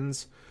great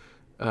friends,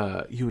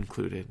 you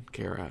included,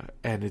 Kara,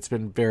 and it's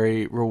been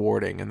very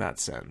rewarding in that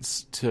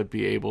sense to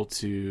be able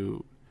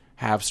to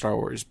have Star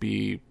Wars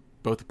be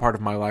both a part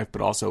of my life,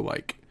 but also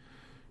like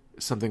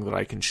something that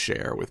I can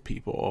share with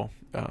people,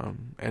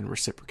 and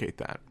reciprocate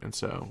that. And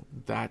so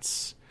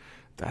that's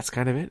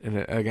kind of it.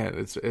 And again,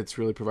 it's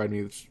really provided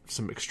me with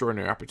some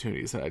extraordinary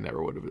opportunities that I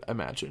never would have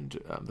imagined,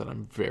 that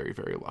I'm very,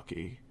 very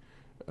lucky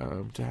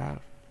to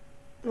have.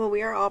 Well,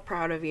 we are all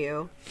proud of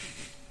you.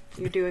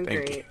 You're doing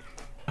Thank great. You.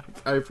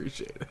 I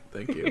appreciate it.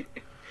 Thank you.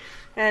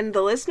 And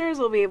the listeners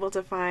will be able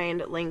to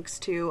find links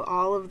to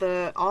all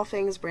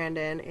things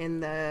Brandon in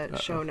the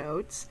show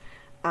notes.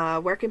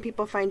 Where can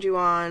people find you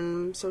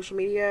on social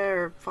media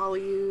or follow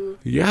you?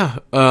 Yeah,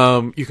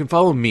 you can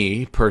follow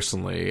me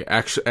personally,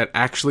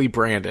 actually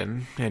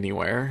Brandon,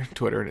 anywhere,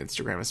 Twitter and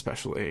Instagram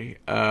especially,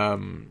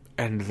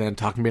 and then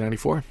Talking Bay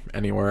 94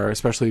 anywhere,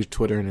 especially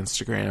Twitter and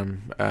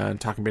Instagram, and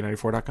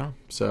TalkingBay94.com.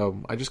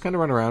 So I just kind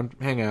of run around,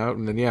 hang out,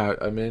 and then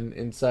I'm in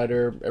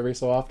Insider every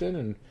so often,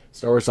 and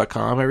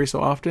StarWars.com every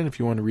so often if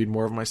you want to read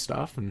more of my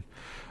stuff and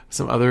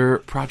some other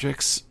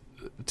projects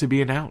to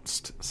be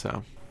announced.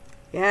 So.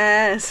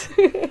 Yes.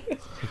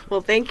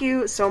 Well, thank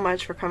you so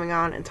much for coming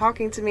on and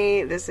talking to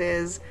me. This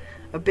is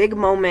a big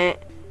moment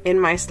in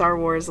my Star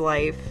Wars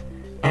life,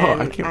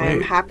 and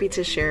I'm happy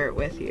to share it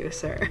with you,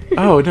 sir.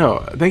 Oh, no.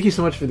 Thank you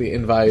so much for the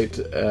invite.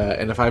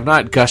 And if I've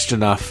not gushed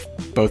enough,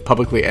 both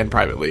publicly and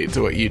privately,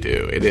 to what you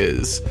do, it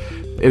is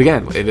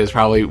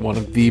probably one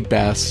of the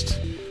best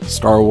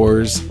Star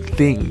Wars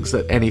things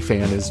that any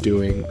fan is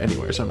doing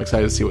anywhere. So I'm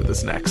excited to see what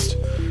this next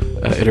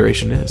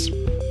iteration is.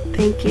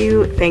 Thank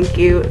you, thank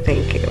you,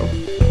 thank you.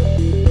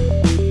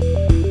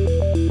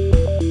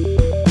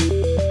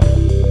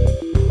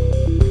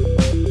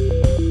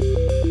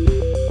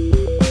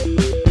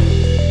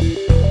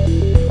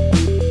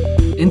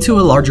 Into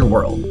a Larger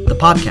World, the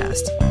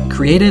podcast,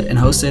 created and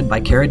hosted by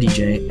Kara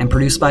DJ and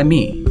produced by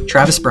me,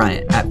 Travis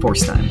Bryant, at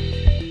Force Time.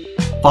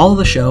 Follow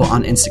the show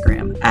on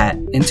Instagram at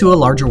Into a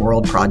Larger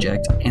World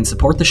Project and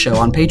support the show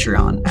on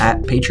Patreon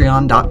at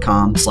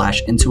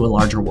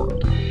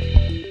patreon.com/IntoALargerWorld.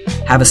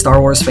 Have a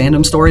Star Wars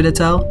fandom story to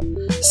tell?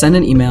 Send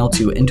an email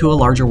to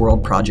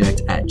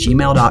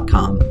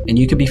intoalargerworldproject@gmail.com and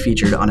you could be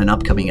featured on an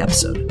upcoming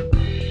episode.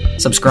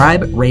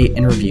 Subscribe, rate,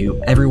 and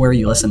review everywhere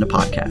you listen to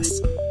podcasts.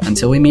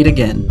 Until we meet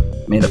again,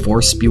 may the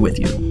Force be with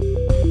you.